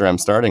structure I'm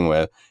starting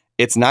with,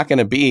 it's not going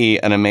to be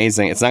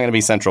it's not going to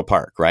be Central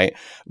Park, right?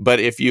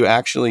 But if you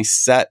actually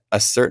set a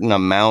certain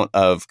amount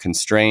of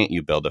constraint,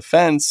 you build a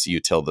fence, you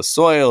till the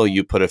soil,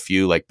 you put a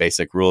few like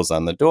basic rules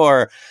on the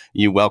door,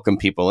 you welcome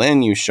people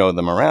in, you show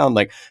them around,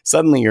 like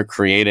suddenly you're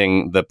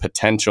creating the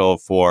potential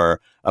for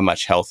a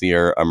much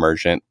healthier,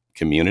 emergent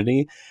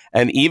community.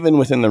 And even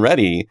within the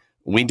Ready,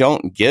 we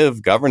don't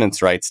give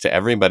governance rights to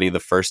everybody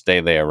the first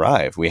day they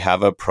arrive. We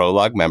have a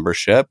prologue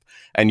membership,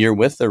 and you're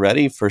with the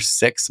Ready for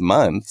 6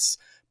 months,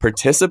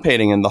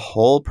 participating in the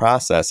whole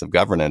process of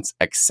governance,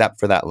 except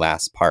for that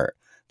last part,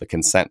 the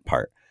consent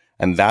part.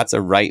 And that's a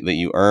right that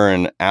you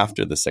earn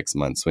after the 6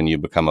 months when you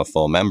become a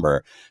full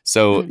member.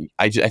 So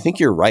I think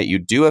you're right. You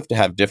do have to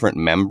have different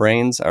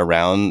membranes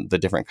around the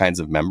different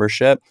kinds of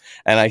membership.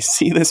 And I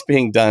see this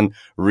being done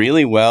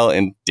really well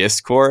in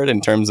Discord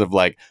in terms of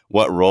like,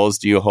 what roles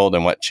do you hold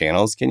and what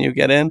channels can you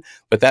get in?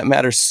 But that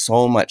matters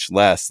so much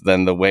less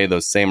than the way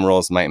those same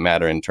roles might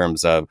matter in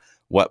terms of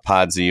what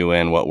pods are you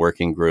in, what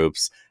working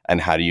groups,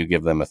 and how do you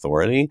give them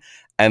authority?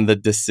 And the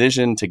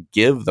decision to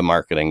give the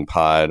marketing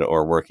pod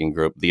or working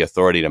group the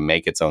authority to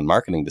make its own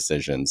marketing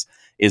decisions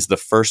is the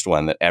first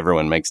one that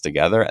everyone makes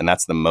together. And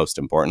that's the most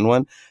important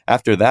one.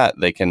 After that,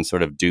 they can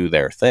sort of do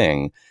their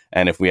thing.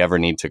 And if we ever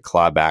need to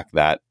claw back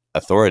that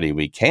authority,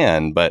 we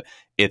can. But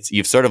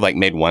you've sort of like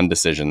made one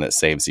decision that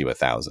saves you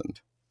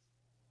 1,000.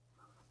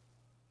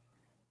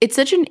 It's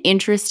such an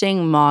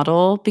interesting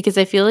model because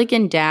I feel like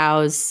in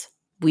DAOs,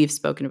 we've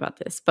spoken about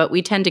this, but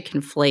we tend to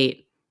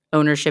conflate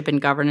ownership and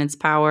governance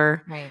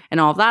power and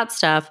all of that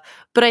stuff.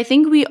 But I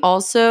think we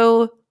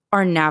also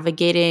are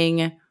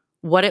navigating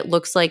what it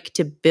looks like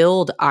to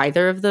build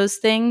either of those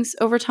things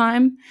over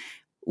time.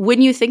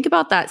 When you think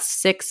about that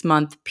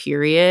 6-month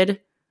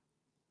period,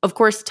 of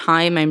course,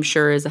 time, I'm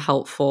sure, is a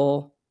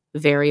helpful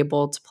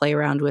variable to play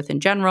around with in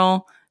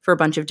general for a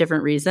bunch of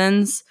different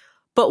reasons.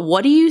 But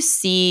what do you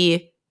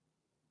see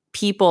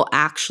people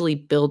actually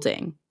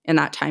building in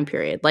that time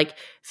period? Like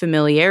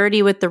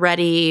familiarity with the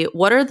Ready?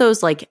 What are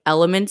those like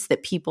elements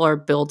that people are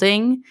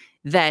building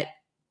that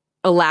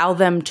allow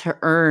them to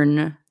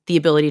earn the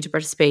ability to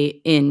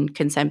participate in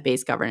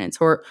consent-based governance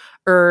or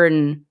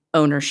earn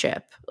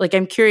ownership? Like,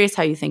 I'm curious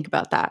how you think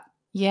about that.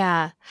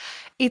 Yeah.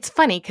 It's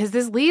funny because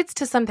this leads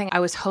to something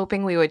I was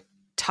hoping we would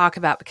talk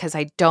about because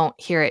I don't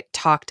hear it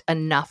talked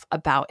enough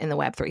about in the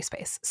Web3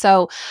 space.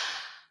 So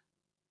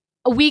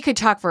we could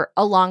talk for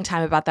a long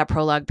time about that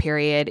prologue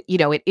period.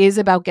 It is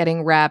about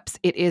getting reps.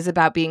 It is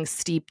about being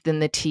steeped in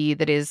the tea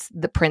that is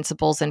the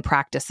principles and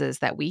practices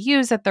that we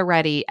use at the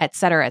Ready, et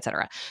cetera, et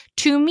cetera.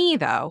 To me,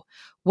 though,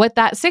 what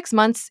that 6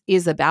 months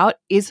is about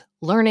is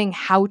learning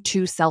how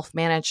to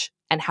self-manage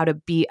and how to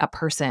be a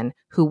person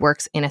who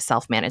works in a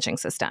self-managing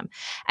system.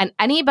 And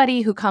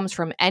anybody who comes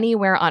from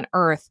anywhere on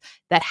earth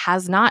that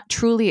has not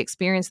truly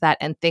experienced that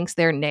and thinks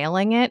they're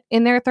nailing it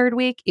in their third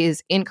week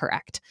is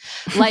incorrect.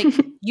 Like,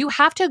 you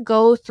have to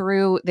go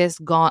through this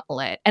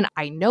gauntlet. And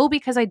I know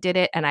because I did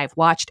it, and I've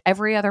watched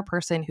every other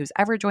person who's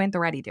ever joined the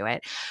Ready do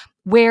it,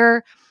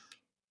 where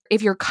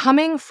if you're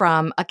coming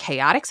from a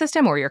chaotic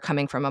system or you're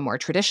coming from a more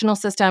traditional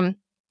system,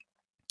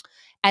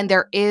 and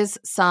there is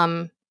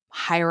some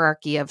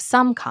hierarchy of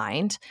some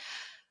kind,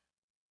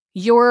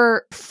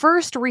 your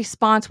first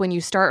response when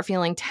you start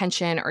feeling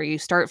tension or you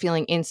start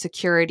feeling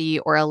insecurity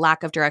or a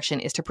lack of direction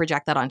is to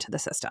project that onto the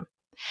system.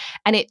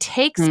 And it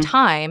takes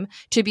time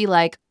to be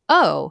like,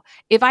 oh,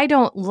 if I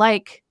don't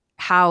like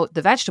how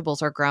the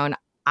vegetables are grown,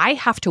 I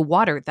have to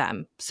water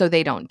them so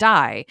they don't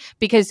die,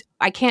 because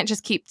I can't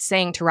just keep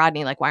saying to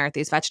Rodney, like, why aren't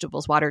these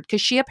vegetables watered?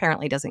 Because she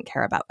apparently doesn't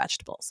care about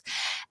vegetables.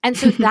 And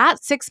so that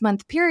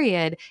 6-month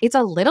period, it's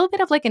a little bit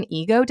of like an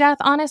ego death,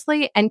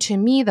 honestly. And to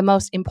me, the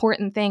most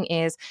important thing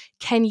is,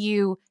 can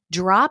you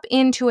drop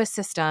into a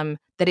system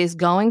that is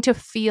going to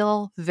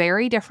feel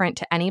very different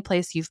to any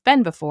place you've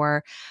been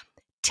before,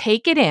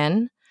 take it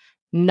in,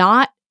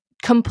 not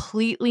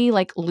completely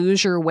like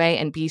lose your way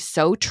and be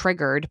so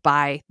triggered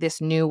by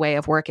this new way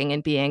of working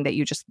and being that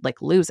you just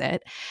like lose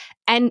it,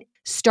 and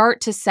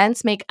start to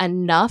make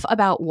enough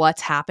about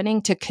what's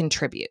happening to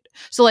contribute.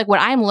 So like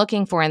what I'm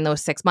looking for in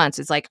those 6 months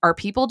is like, are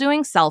people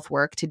doing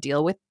self-work to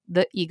deal with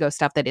the ego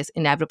stuff that is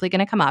inevitably going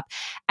to come up?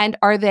 And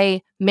are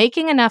they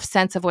making enough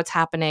sense of what's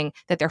happening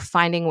that they're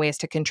finding ways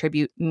to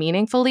contribute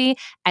meaningfully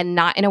and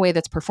not in a way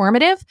that's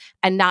performative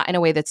and not in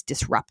a way that's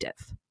disruptive?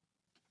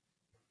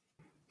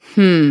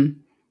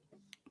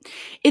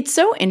 It's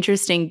so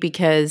interesting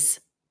because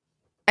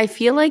I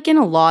feel like in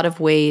a lot of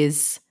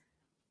ways,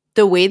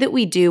 the way that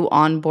we do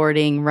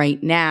onboarding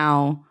right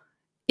now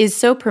is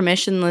so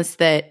permissionless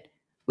that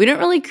we don't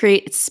really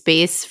create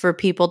space for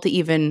people to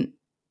even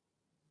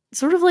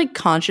sort of like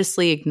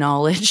consciously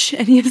acknowledge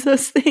any of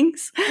those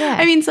things. Yeah.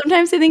 I mean,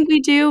 sometimes I think we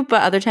do,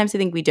 but other times I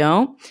think we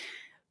don't.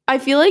 I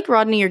feel like,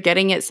 Rodney, you're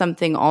getting at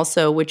something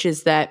also, which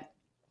is that,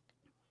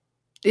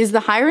 is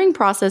the hiring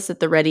process at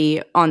the Ready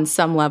on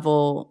some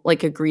level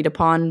like agreed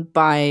upon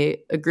by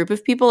a group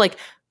of people? Like,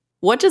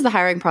 what does the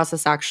hiring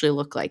process actually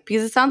look like?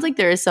 Because it sounds like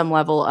there is some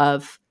level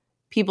of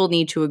people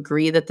need to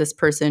agree that this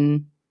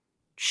person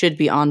should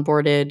be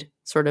onboarded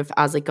sort of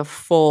as like a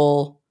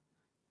full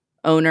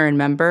owner and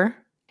member.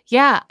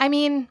 Yeah. I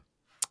mean,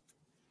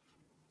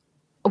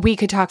 we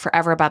could talk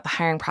forever about the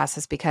hiring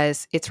process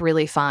because it's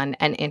really fun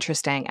and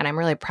interesting. And I'm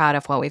really proud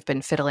of what we've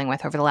been fiddling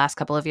with over the last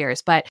couple of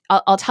years. But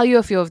I'll tell you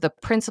a few of the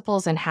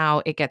principles and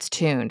how it gets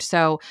tuned.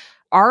 So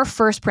our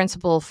first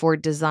principle for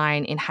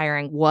design in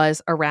hiring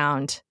was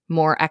around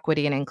more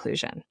equity and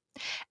inclusion.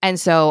 And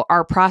so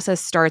our process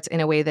starts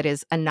in a way that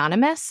is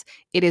anonymous,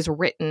 it is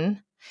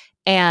written,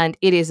 and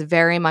it is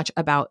very much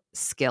about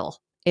skill.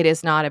 It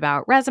is not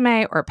about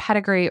resume or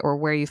pedigree or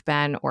where you've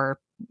been or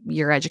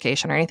your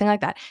education or anything like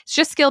that. It's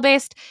just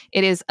skill-based.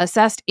 It is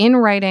assessed in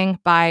writing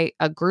by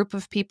a group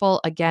of people.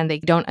 Again, they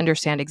don't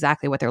understand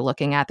exactly what they're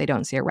looking at. They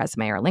don't see a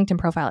resume or a LinkedIn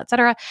profile, et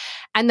cetera.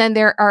 And then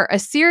there are a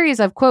series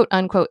of quote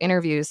unquote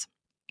interviews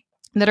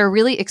that are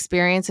really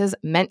experiences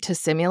meant to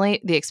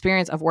simulate the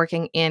experience of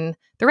working in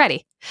the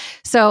Ready.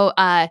 So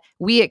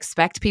we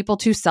expect people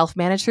to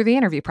self-manage through the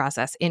interview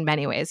process in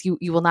many ways. You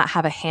will not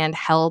have a hand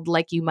held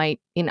like you might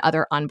in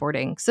other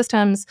onboarding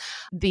systems.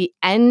 The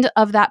end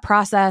of that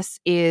process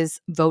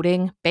is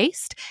voting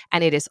based,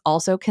 and it is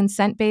also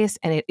consent based,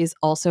 and it is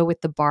also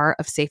with the bar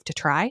of safe to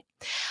try.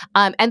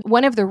 And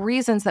one of the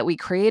reasons that we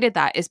created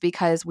that is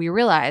because we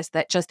realized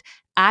that just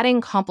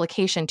adding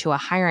complication to a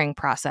hiring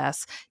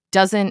process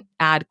doesn't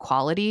add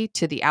quality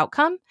to the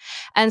outcome.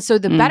 And so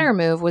the better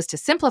move was to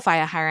simplify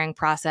a hiring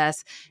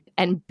process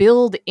and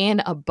build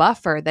in a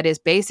buffer that is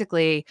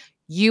basically,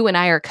 you and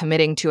I are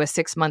committing to a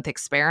 6-month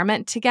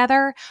experiment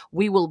together.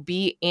 We will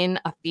be in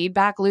a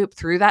feedback loop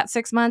through that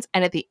 6 months.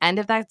 And at the end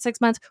of that 6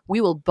 months,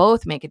 we will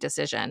both make a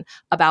decision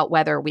about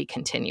whether we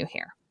continue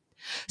here.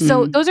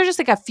 So those are just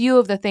like a few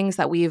of the things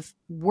that we've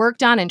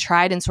worked on and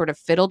tried and sort of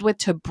fiddled with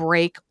to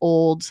break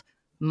old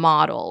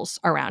models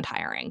around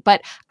hiring.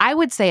 But I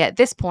would say at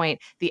this point,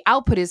 the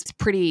output is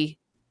pretty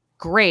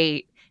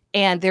great.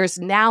 And there's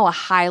now a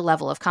high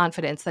level of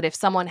confidence that if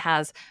someone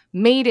has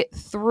made it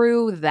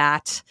through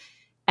that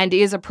and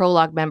is a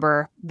Prologue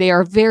member, they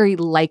are very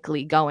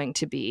likely going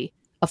to be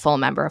a full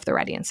member of the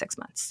Ready in 6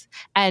 months.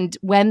 And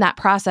when that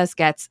process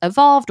gets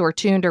evolved or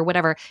tuned or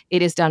whatever,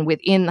 it is done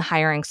within the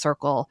hiring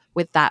circle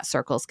with that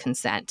circle's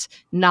consent,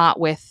 not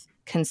with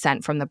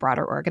consent from the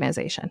broader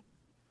organization.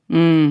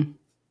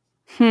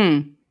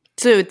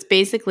 So it's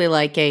basically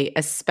like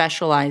a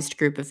specialized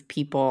group of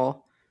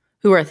people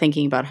who are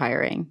thinking about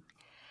hiring.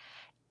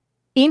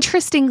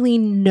 Interestingly,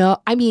 no.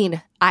 I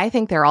mean, I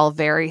think they're all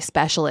very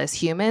special as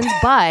humans,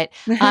 but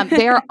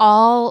they're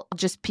all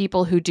just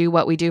people who do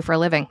what we do for a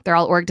living. They're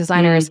all org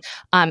designers.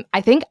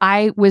 I think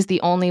I was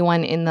the only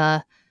one in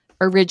the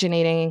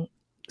originating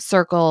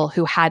circle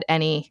who had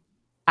any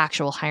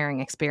actual hiring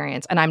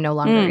experience, and I'm no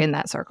longer in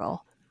that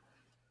circle.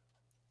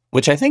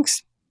 Which I think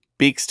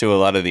speaks to a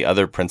lot of the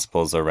other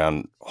principles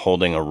around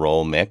holding a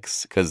role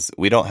mix, because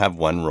we don't have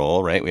one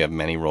role, right? We have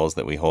many roles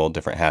that we hold,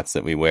 different hats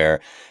that we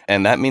wear.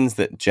 And that means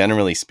that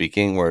generally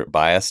speaking, we're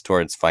biased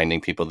towards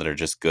finding people that are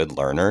just good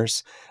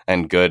learners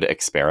and good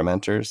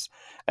experimenters.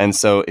 And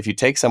so if you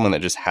take someone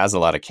that just has a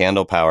lot of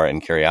candle power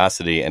and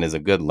curiosity and is a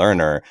good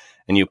learner,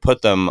 and you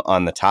put them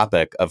on the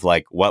topic of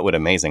like, what would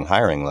amazing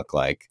hiring look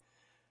like?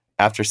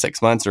 After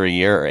 6 months or a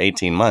year or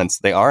 18 months,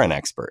 they are an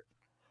expert.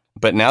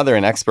 But now they're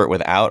an expert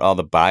without all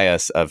the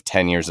bias of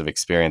 10 years of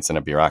experience in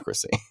a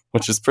bureaucracy,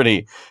 which is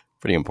pretty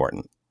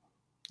important.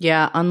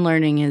 Yeah,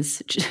 unlearning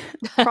is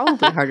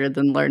probably harder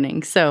than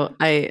learning. So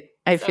I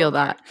feel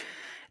that.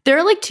 There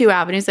are like two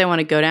avenues I want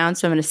to go down.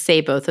 So I'm going to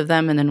say both of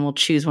them and then we'll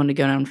choose one to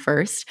go down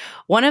first.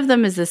 One of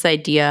them is this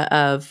idea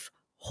of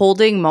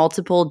holding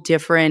multiple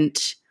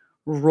different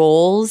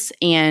roles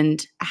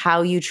and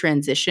how you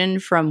transition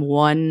from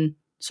one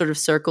sort of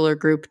circle or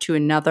group to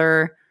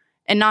another.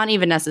 And not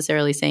even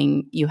necessarily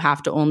saying you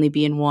have to only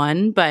be in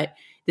one, but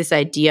this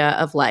idea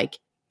of like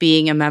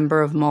being a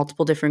member of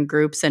multiple different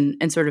groups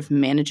and sort of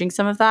managing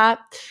some of that.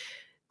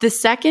 The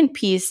second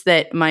piece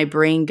that my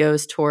brain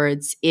goes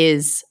towards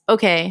is,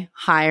 okay,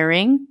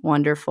 hiring,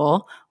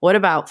 wonderful. What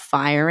about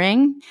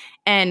firing?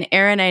 And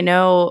Aaron, I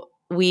know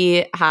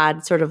we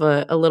had sort of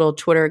a little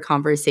Twitter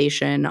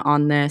conversation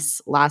on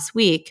this last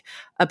week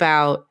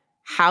about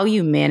how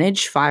you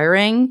manage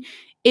firing.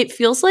 It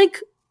feels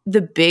like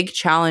the big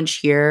challenge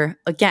here,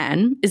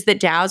 again, is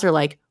that DAOs are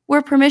like,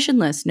 we're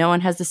permissionless. No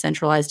one has the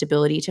centralized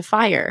ability to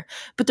fire.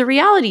 But the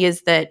reality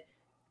is that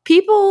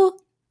people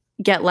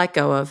get let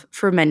go of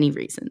for many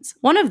reasons.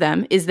 One of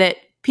them is that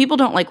people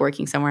don't like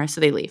working somewhere, so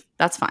they leave.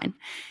 That's fine.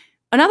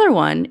 Another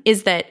one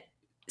is that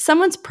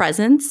someone's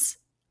presence,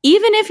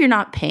 even if you're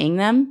not paying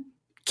them,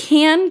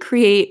 can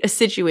create a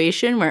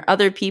situation where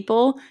other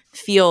people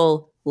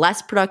feel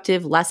less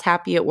productive, less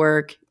happy at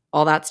work,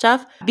 all that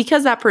stuff,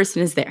 because that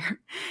person is there.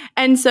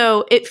 And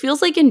so it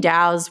feels like in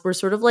DAOs, we're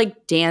sort of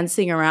like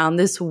dancing around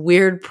this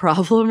weird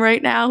problem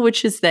right now,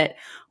 which is that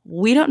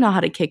we don't know how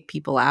to kick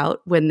people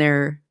out when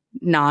they're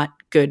not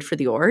good for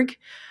the org.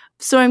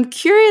 So I'm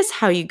curious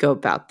how you go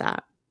about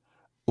that.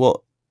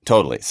 Well,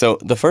 totally. So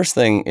the first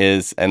thing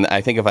is, and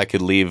I think if I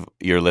could leave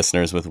your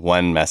listeners with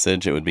one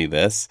message, it would be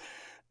this.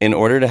 In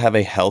order to have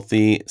a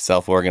healthy,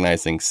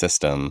 self-organizing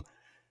system,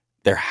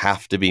 there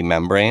have to be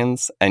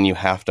membranes, and you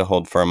have to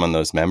hold firm on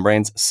those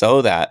membranes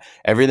so that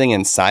everything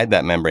inside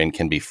that membrane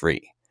can be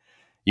free.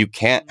 You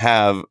can't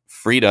have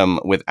freedom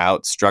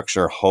without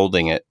structure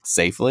holding it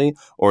safely,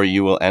 or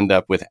you will end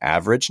up with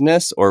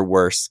averageness or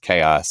worse,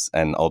 chaos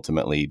and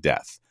ultimately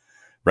death,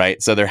 right?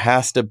 So there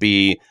has to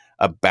be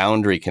a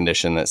boundary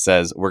condition that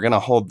says we're going to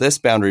hold this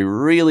boundary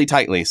really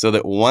tightly so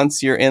that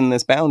once you're in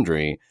this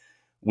boundary,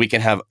 we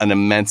can have an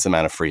immense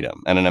amount of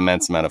freedom and an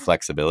immense amount of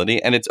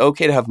flexibility. And it's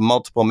okay to have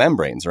multiple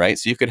membranes, right?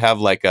 So you could have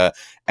like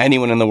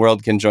anyone in the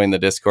world can join the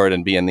Discord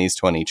and be in these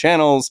 20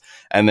 channels.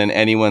 And then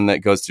anyone that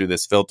goes through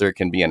this filter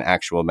can be an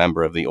actual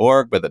member of the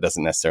org, but that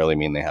doesn't necessarily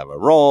mean they have a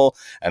role.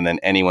 And then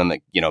anyone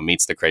that,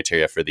 meets the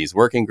criteria for these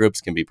working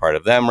groups can be part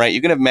of them, right? You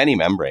can have many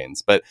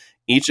membranes, but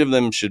each of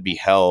them should be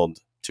held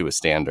to a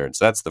standard.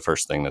 So that's the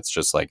first thing that's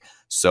just like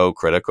so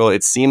critical.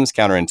 It seems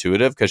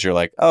counterintuitive because you're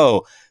like,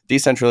 oh,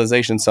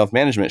 decentralization,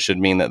 self-management should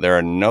mean that there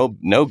are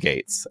no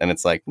gates. And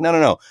it's like,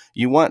 no.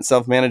 You want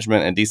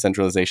self-management and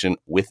decentralization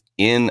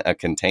within a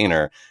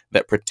container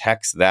that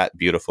protects that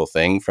beautiful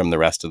thing from the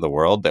rest of the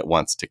world that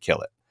wants to kill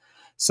it.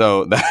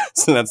 So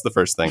that's the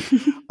first thing.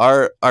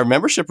 Our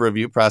membership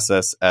review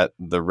process at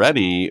the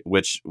Ready,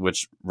 which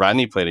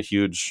Rodney played a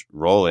huge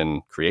role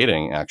in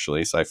creating,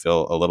 actually. So I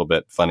feel a little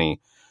bit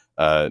funny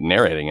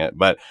narrating it,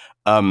 but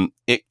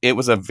it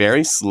was a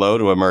very slow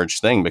to emerge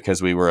thing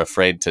because we were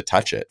afraid to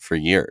touch it for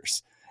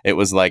years. It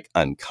was like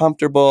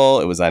uncomfortable.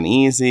 It was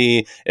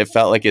uneasy. It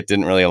felt like it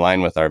didn't really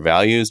align with our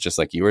values, just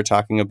like you were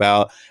talking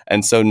about.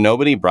 And so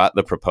nobody brought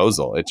the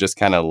proposal. It just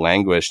kind of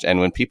languished. And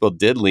when people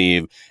did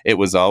leave, it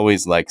was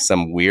always like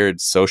some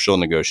weird social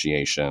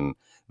negotiation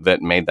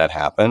that made that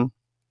happen.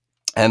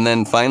 And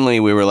then finally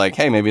we were like,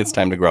 hey, maybe it's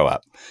time to grow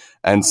up.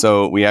 And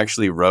so we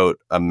actually wrote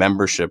a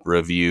membership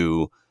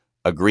review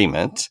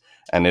agreement,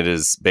 and it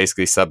is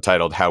basically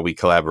subtitled How We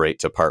Collaborate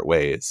to Part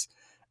Ways.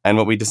 And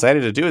what we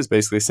decided to do is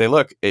basically say,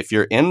 look, if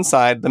you're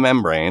inside the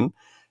membrane,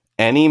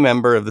 any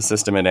member of the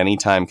system at any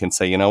time can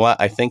say, you know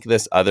what, I think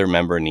this other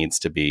member needs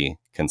to be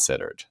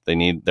considered.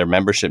 Their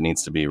membership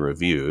needs to be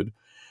reviewed.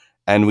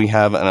 And we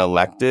have an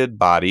elected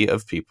body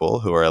of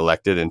people who are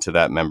elected into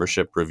that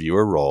membership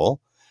reviewer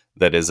role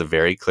that is a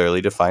very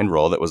clearly defined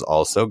role that was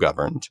also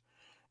governed.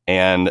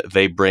 And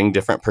they bring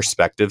different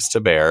perspectives to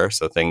bear.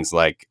 So things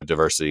like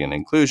diversity and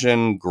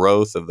inclusion,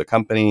 growth of the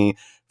company,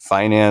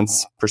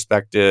 finance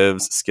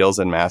perspectives, skills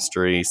and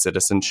mastery,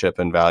 citizenship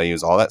and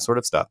values, all that sort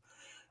of stuff.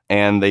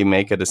 And they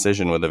make a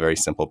decision with a very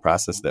simple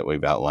process that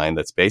we've outlined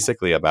that's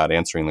basically about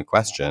answering the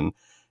question,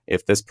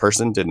 if this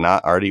person did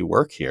not already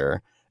work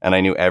here and I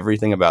knew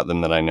everything about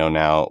them that I know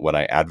now, would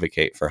I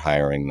advocate for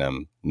hiring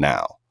them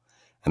now?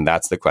 And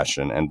that's the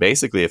question. And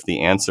basically, if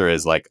the answer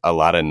is like a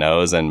lot of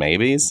no's and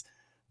maybes,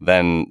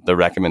 then the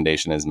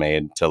recommendation is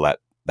made to let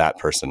that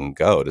person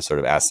go, to sort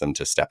of ask them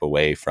to step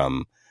away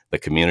from the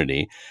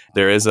community.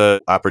 There is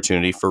a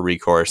opportunity for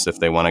recourse if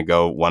they want to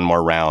go one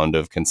more round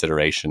of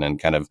consideration and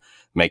kind of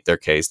make their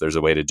case. There's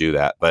a way to do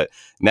that. But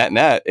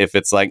net, if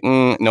it's like,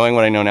 knowing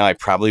what I know now, I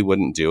probably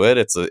wouldn't do it.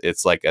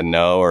 It's like a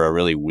no or a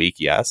really weak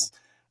yes.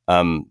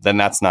 Then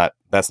that's not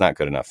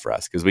good enough for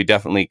us, because we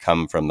definitely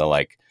come from the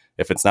like,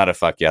 if it's not a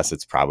fuck yes,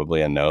 it's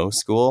probably a no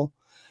school.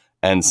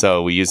 And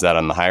so we use that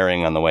on the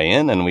hiring on the way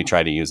in, and we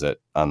try to use it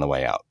on the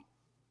way out.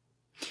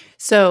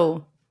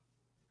 So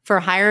for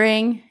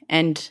hiring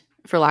and,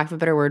 for lack of a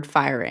better word,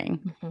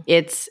 firing,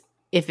 it's,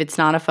 if it's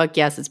not a fuck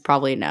yes, it's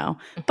probably a no.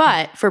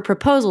 But for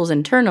proposals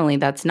internally,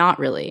 that's not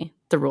really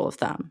the rule of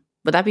thumb.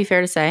 Would that be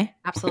fair to say?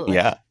 Absolutely.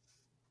 Yeah.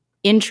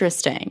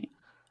 Interesting.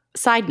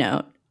 Side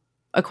note,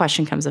 a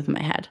question comes up in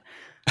my head.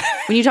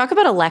 When you talk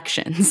about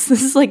elections,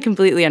 this is like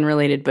completely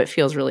unrelated, but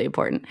feels really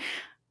important.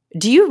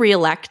 Do you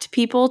reelect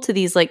people to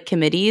these like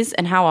committees,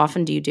 and how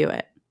often do you do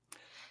it?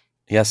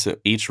 Yeah, so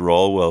each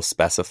role will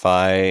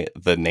specify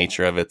the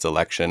nature of its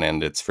election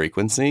and its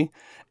frequency,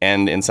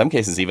 and in some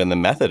cases, even the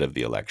method of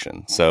the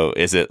election. So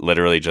is it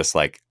literally just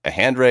like a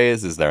hand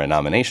raise? Is there a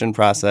nomination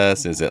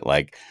process? Is it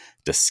like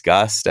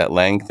discussed at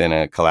length in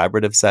a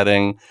collaborative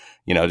setting?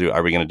 You know,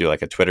 are we going to do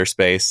like a Twitter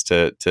space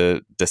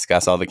to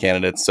discuss all the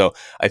candidates? So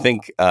I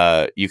think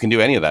you can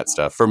do any of that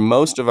stuff. For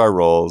most of our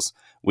roles,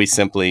 we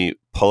simply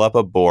pull up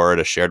a board,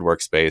 a shared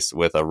workspace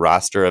with a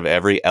roster of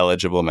every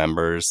eligible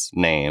member's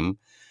name.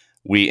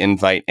 We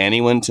invite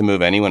anyone to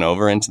move anyone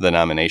over into the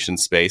nomination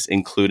space,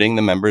 including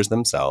the members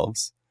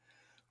themselves.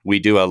 We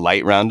do a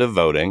light round of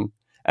voting,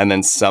 and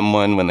then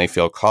someone, when they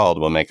feel called,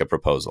 will make a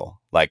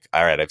proposal. Like,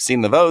 all right, I've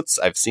seen the votes.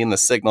 I've seen the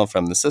signal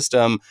from the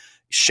system.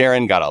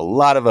 Sharon got a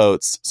lot of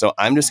votes. So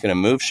I'm just going to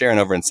move Sharon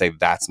over and say,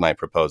 that's my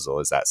proposal.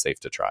 Is that safe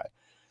to try?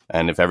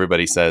 And if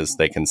everybody says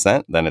they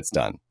consent, then it's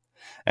done.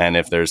 And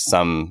if there's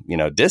some,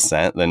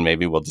 dissent, then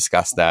maybe we'll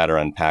discuss that or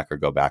unpack or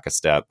go back a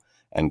step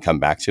and come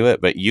back to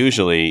it. But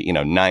usually,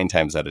 9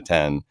 times out of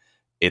 10,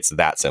 it's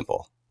that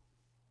simple.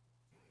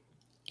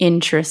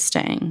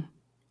 Interesting.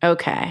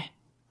 Okay.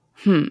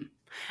 And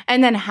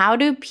then how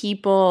do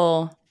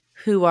people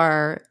who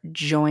are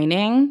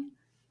joining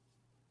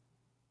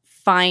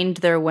find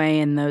their way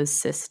in those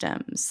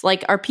systems?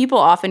 Like, are people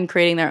often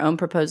creating their own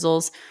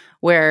proposals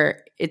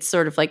where it's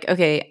sort of like,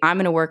 okay, I'm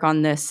going to work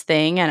on this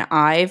thing and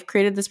I've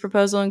created this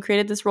proposal and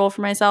created this role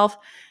for myself,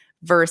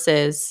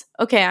 versus,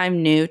 okay,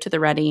 I'm new to the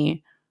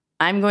Ready.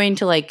 I'm going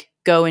to like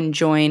go and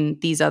join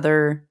these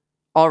other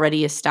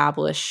already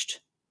established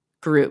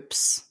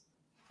groups,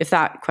 if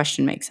that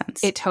question makes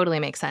sense. It totally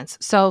makes sense.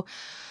 So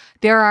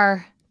there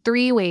are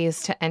 3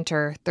 ways to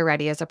enter the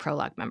Ready as a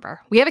Prologue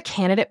member. We have a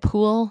candidate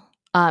pool.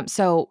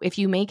 So if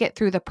you make it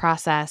through the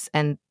process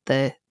and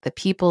the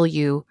people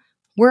you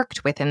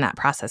worked with in that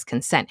process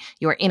consent,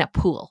 you are in a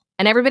pool.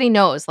 And everybody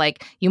knows,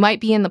 like, you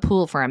might be in the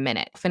pool for a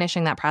minute.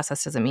 Finishing that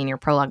process doesn't mean your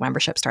Prologue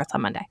membership starts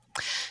on Monday.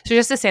 So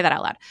just to say that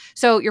out loud.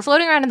 So you're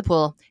floating around in the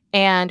pool,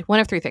 and one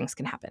of 3 things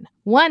can happen.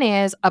 One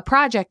is a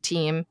project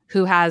team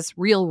who has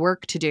real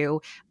work to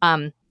do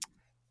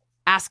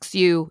asks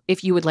you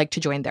if you would like to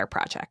join their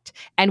project.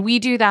 And we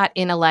do that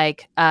in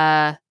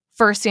a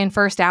first in,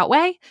 first out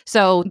way.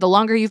 So the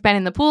longer you've been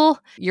in the pool,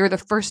 you're the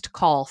first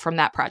call from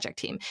that project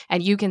team.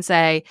 And you can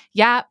say,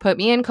 yeah, put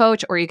me in,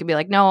 coach, or you can be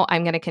like, no,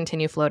 I'm going to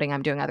continue floating.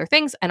 I'm doing other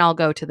things, and I'll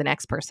go to the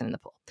next person in the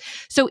pool.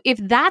 So if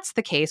that's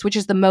the case, which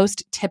is the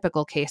most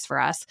typical case for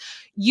us,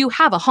 you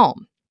have a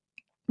home.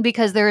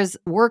 Because there is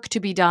work to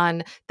be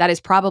done that is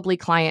probably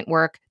client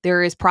work.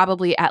 There is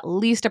probably at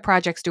least a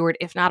project steward,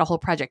 if not a whole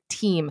project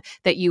team,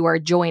 that you are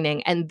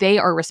joining, and they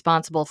are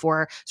responsible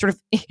for sort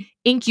of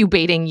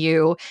incubating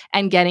you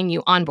and getting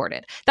you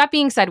onboarded. That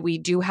being said, we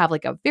do have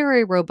like a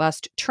very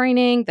robust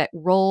training that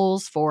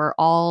rolls for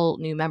all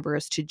new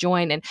members to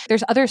join, and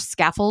there's other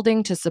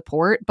scaffolding to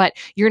support, but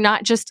you're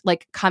not just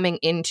like coming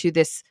into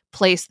this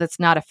place that's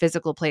not a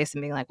physical place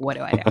and being like, what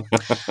do I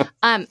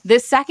do? The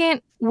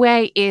second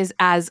way is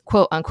as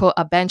quote unquote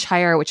a bench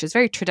hire, which is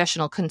very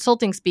traditional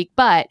consulting speak.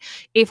 But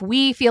if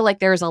we feel like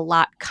there's a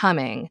lot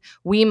coming,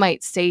 we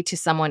might say to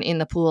someone in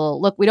the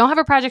pool, look, we don't have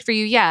a project for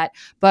you yet,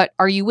 but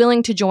are you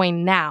willing to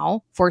join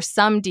now for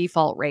some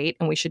default rate?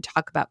 And we should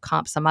talk about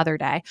comp some other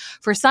day.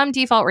 For some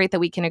default rate that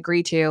we can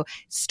agree to,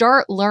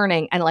 start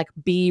learning and like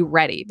be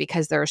ready,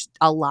 because there's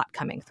a lot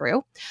coming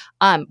through.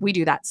 We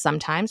do that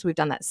sometimes. We've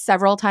done that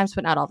several times,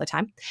 but not all the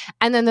time.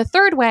 And then the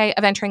third way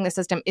of entering the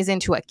system is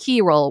into a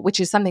key role, which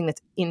is something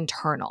that's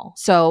internal.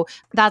 So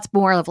that's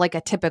more of like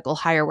a typical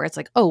hire where it's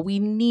like, oh, we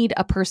need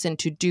a person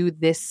to do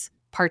this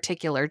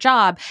particular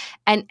job.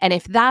 And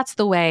if that's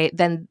the way,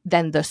 then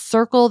the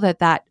circle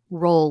that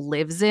role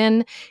lives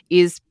in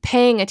is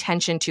paying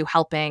attention to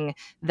helping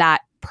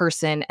that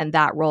person and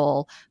that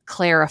role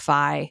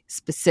clarify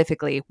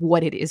specifically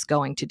what it is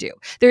going to do.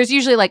 There's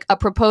usually like a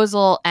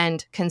proposal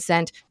and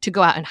consent to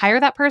go out and hire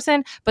that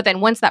person. But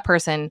then once that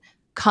person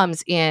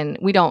comes in,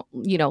 we don't,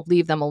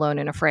 leave them alone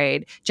and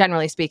afraid.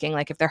 Generally speaking,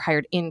 like if they're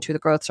hired into the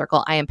growth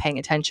circle, I am paying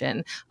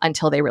attention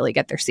until they really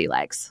get their sea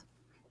legs.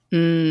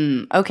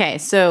 Okay,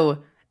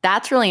 so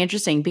that's really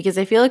interesting because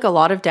I feel like a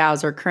lot of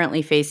DAOs are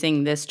currently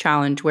facing this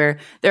challenge where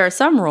there are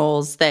some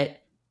roles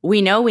that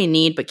we know we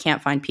need but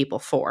can't find people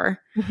for.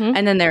 Mm-hmm.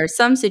 And then there are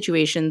some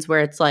situations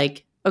where it's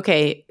like,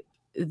 okay,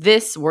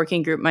 this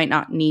working group might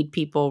not need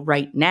people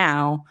right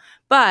now,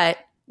 but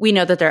we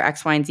know that there are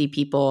X, Y, and Z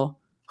people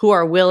who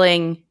are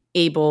willing,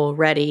 able,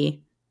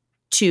 ready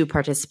to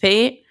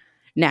participate.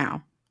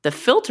 Now, the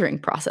filtering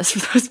process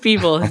for those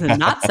people is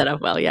not set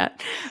up well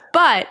yet,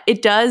 but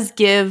it does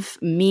give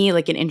me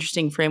like an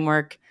interesting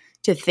framework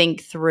to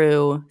think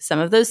through some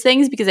of those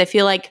things because I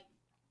feel like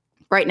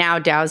right now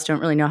DAOs don't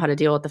really know how to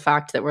deal with the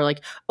fact that we're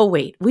like, oh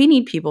wait, we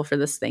need people for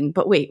this thing,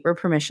 but wait, we're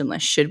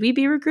permissionless. Should we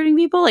be recruiting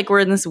people? Like we're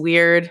in this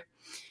weird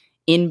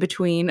in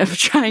between of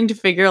trying to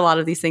figure a lot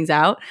of these things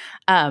out.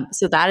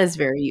 So that is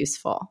very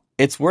useful.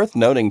 It's worth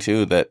noting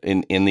too that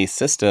in these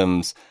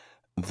systems,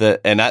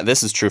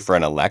 this is true for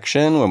an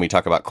election when we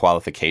talk about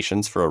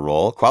qualifications for a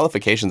role.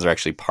 Qualifications are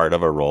actually part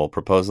of a role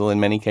proposal in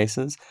many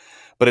cases,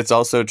 but it's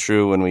also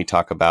true when we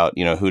talk about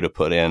who to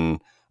put in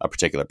a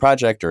particular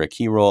project or a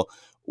key role.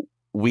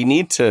 We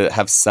need to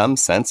have some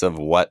sense of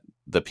what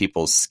the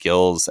people's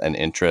skills and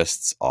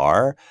interests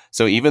are.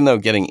 So even though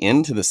getting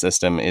into the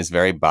system is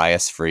very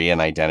bias free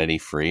and identity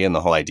free, and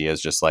the whole idea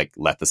is just like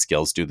let the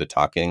skills do the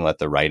talking, let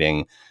the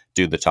writing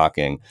do the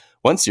talking.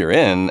 Once you're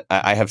in,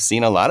 I have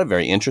seen a lot of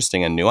very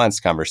interesting and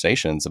nuanced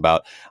conversations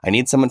about, I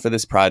need someone for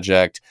this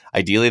project.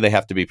 Ideally, they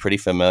have to be pretty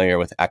familiar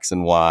with X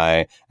and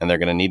Y, and they're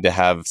going to need to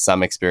have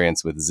some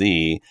experience with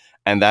Z.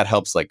 And that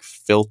helps like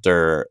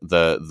filter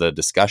the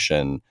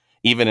discussion,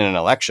 even in an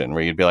election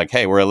where you'd be like,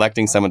 hey, we're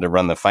electing someone to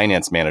run the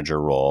finance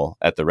manager role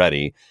at the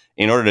Ready.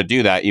 In order to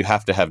do that, you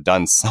have to have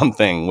done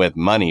something with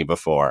money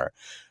before.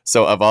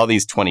 So of all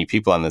these 20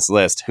 people on this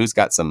list, who's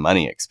got some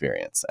money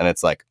experience? And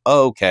it's like,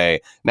 oh,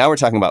 okay, now we're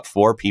talking about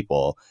 4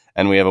 people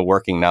and we have a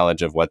working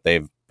knowledge of what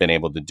they've been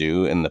able to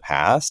do in the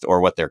past or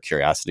what their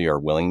curiosity or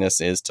willingness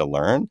is to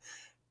learn.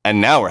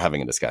 And now we're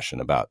having a discussion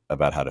about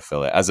how to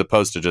fill it, as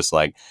opposed to just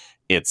like,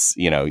 it's,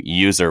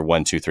 user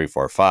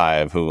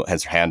 12345 who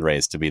has hand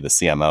raised to be the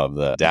CMO of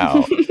the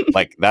DAO.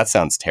 Like, that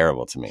sounds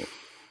terrible to me.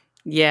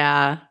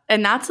 Yeah.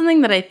 And that's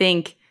something that I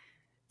think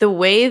the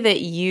way that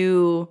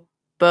you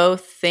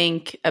both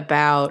think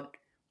about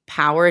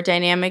power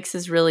dynamics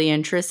is really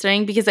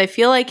interesting because I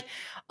feel like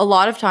a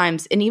lot of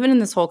times, and even in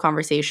this whole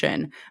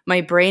conversation,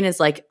 my brain is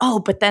like, oh,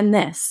 but then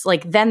this,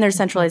 like then there's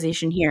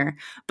centralization here.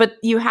 But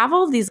you have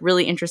all of these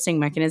really interesting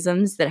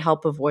mechanisms that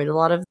help avoid a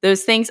lot of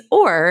those things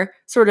or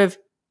sort of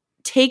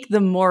take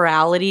the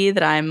morality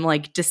that I'm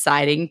like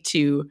deciding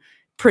to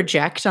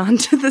project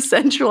onto the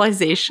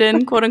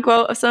centralization, quote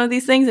unquote, of some of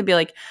these things and be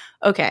like,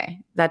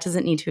 okay, that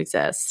doesn't need to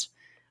exist.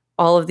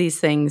 All of these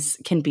things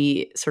can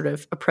be sort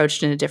of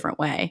approached in a different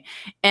way.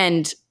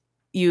 And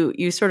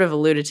you sort of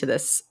alluded to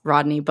this,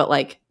 Rodney, but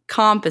like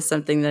comp is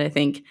something that I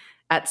think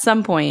at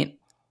some point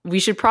we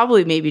should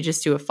probably maybe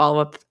just do a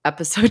follow-up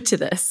episode to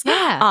this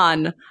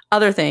on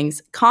other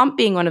things, comp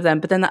being one of them.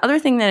 But then the other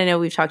thing that I know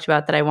we've talked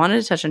about that I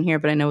wanted to touch on here,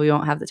 but I know we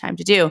won't have the time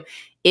to do,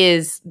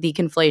 is the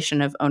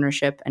conflation of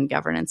ownership and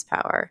governance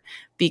power.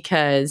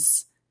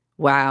 Because,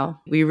 wow,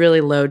 we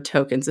really load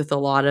tokens with a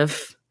lot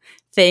of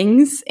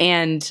things.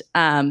 And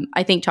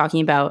I think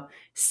talking about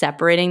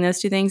separating those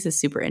two things is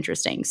super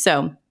interesting.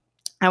 So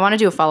I want to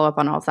do a follow-up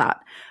on all of that.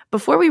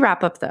 Before we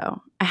wrap up,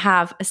 though, I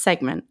have a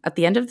segment at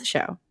the end of the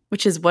show,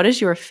 which is what is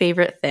your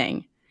favorite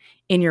thing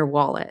in your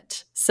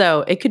wallet?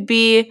 So it could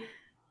be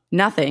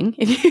nothing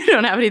if you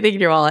don't have anything in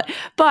your wallet,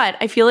 but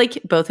I feel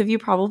like both of you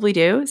probably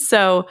do.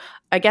 So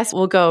I guess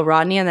we'll go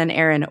Rodney and then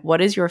Aaron.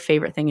 What is your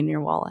favorite thing in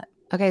your wallet?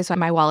 Okay, so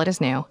my wallet is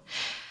new.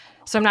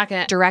 So I'm not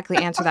going to directly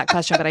answer that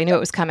question, but I knew it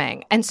was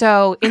coming. And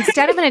so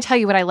instead, I'm going to tell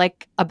you what I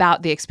like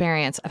about the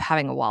experience of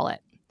having a wallet.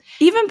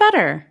 Even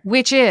better.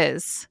 Which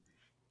is,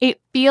 it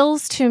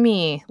feels to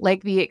me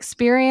like the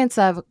experience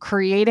of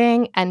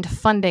creating and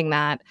funding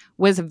that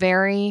was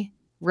very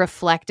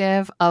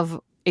reflective of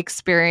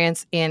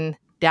experience in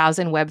DAOs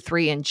and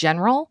Web3 in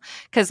general,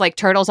 because like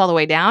turtles all the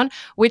way down,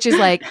 which is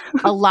like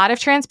a lot of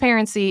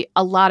transparency,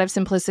 a lot of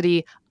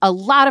simplicity, a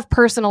lot of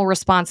personal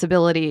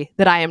responsibility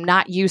that I am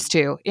not used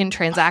to in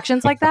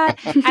transactions like that.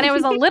 And it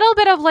was a little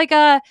bit of like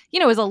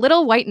it was a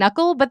little white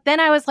knuckle, but then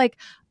I was like,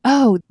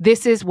 oh,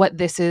 this is what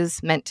this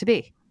is meant to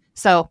be.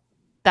 So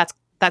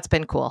that's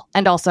been cool.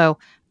 And also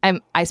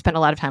I spent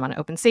a lot of time on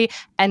OpenSea,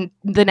 and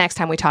the next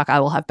time we talk, I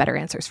will have better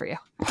answers for you.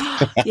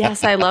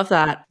 Yes, I love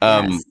that.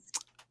 Yes.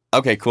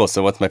 Okay, cool.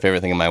 So what's my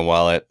favorite thing in my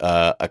wallet?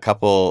 I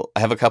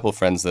have a couple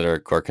friends that are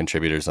core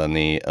contributors on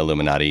the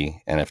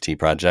Illuminati NFT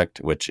project,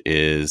 which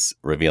is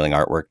revealing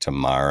artwork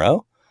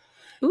tomorrow.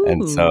 Ooh.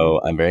 And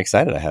so I'm very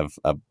excited. I have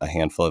a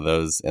handful of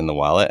those in the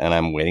wallet, and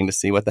I'm waiting to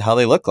see what the hell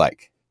they look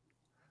like.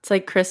 It's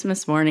like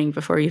Christmas morning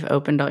before you've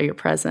opened all your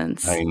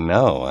presents. I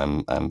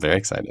know. I'm very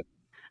excited.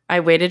 I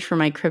waited for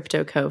my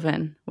crypto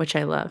coven, which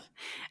I love.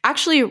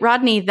 Actually,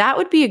 Rodney, that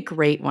would be a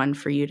great one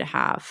for you to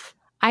have.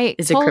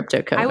 is a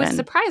crypto coven. I was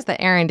surprised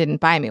that Aaron didn't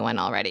buy me one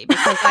already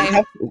because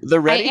the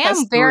Ready I has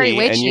am very 3,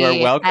 witchy, and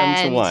you are welcome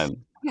to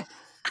one.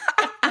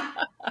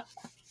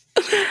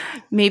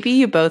 Maybe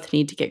you both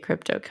need to get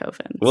crypto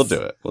covens. We'll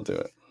do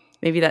it.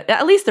 Maybe that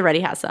at least the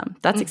Ready has some.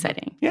 That's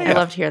exciting. Yeah, I'd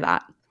love to hear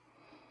that.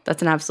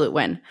 That's an absolute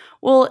win.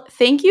 Well,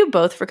 thank you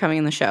both for coming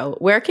on the show.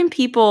 Where can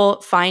people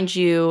find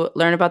you,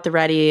 learn about the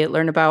Ready,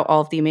 learn about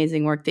all of the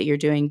amazing work that you're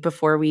doing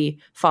before we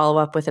follow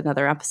up with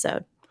another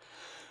episode?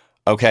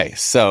 Okay,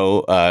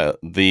 so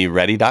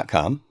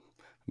theready.com,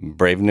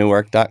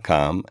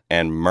 bravenewwork.com,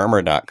 and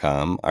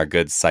murmur.com are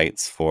good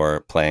sites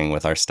for playing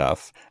with our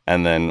stuff.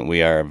 And then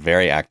we are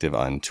very active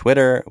on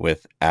Twitter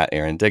with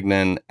 @Aaron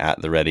Dignan,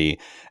 @TheReady.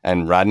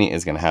 And Rodney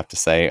is going to have to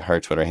say her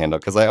Twitter handle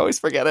because I always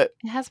forget it.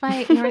 It has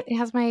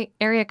my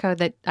area code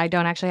that I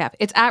don't actually have.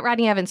 It's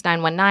 @Rodney Evans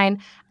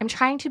 919. I'm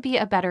trying to be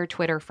a better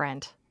Twitter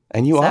friend.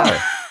 And you are.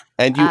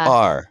 And you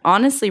are.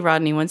 Honestly,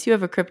 Rodney, once you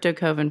have a Crypto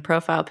Coven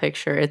profile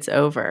picture, it's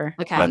over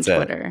on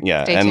Twitter.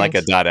 Yeah, Stay and tuned. like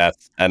a .f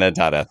and a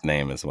 .f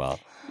name as well.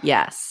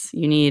 Yes,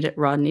 you need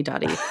Rodney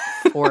Dottie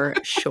for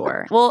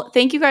sure. Well,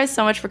 thank you guys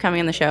so much for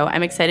coming on the show.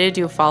 I'm excited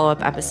to do a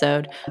follow-up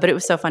episode, but it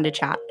was so fun to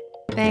chat.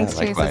 Thanks,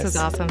 Chase. This is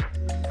awesome.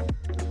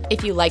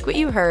 If you like what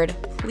you heard,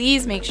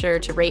 please make sure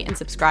to rate and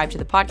subscribe to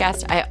the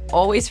podcast. I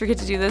always forget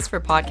to do this for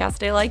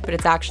podcasts I like, but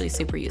it's actually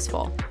super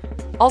useful.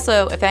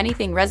 Also, if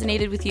anything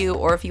resonated with you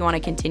or if you want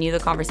to continue the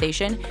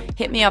conversation,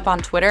 hit me up on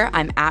Twitter.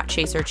 I'm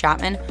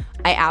 @ChaserChapman.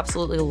 I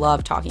absolutely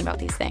love talking about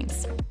these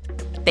things.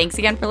 Thanks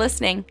again for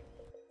listening.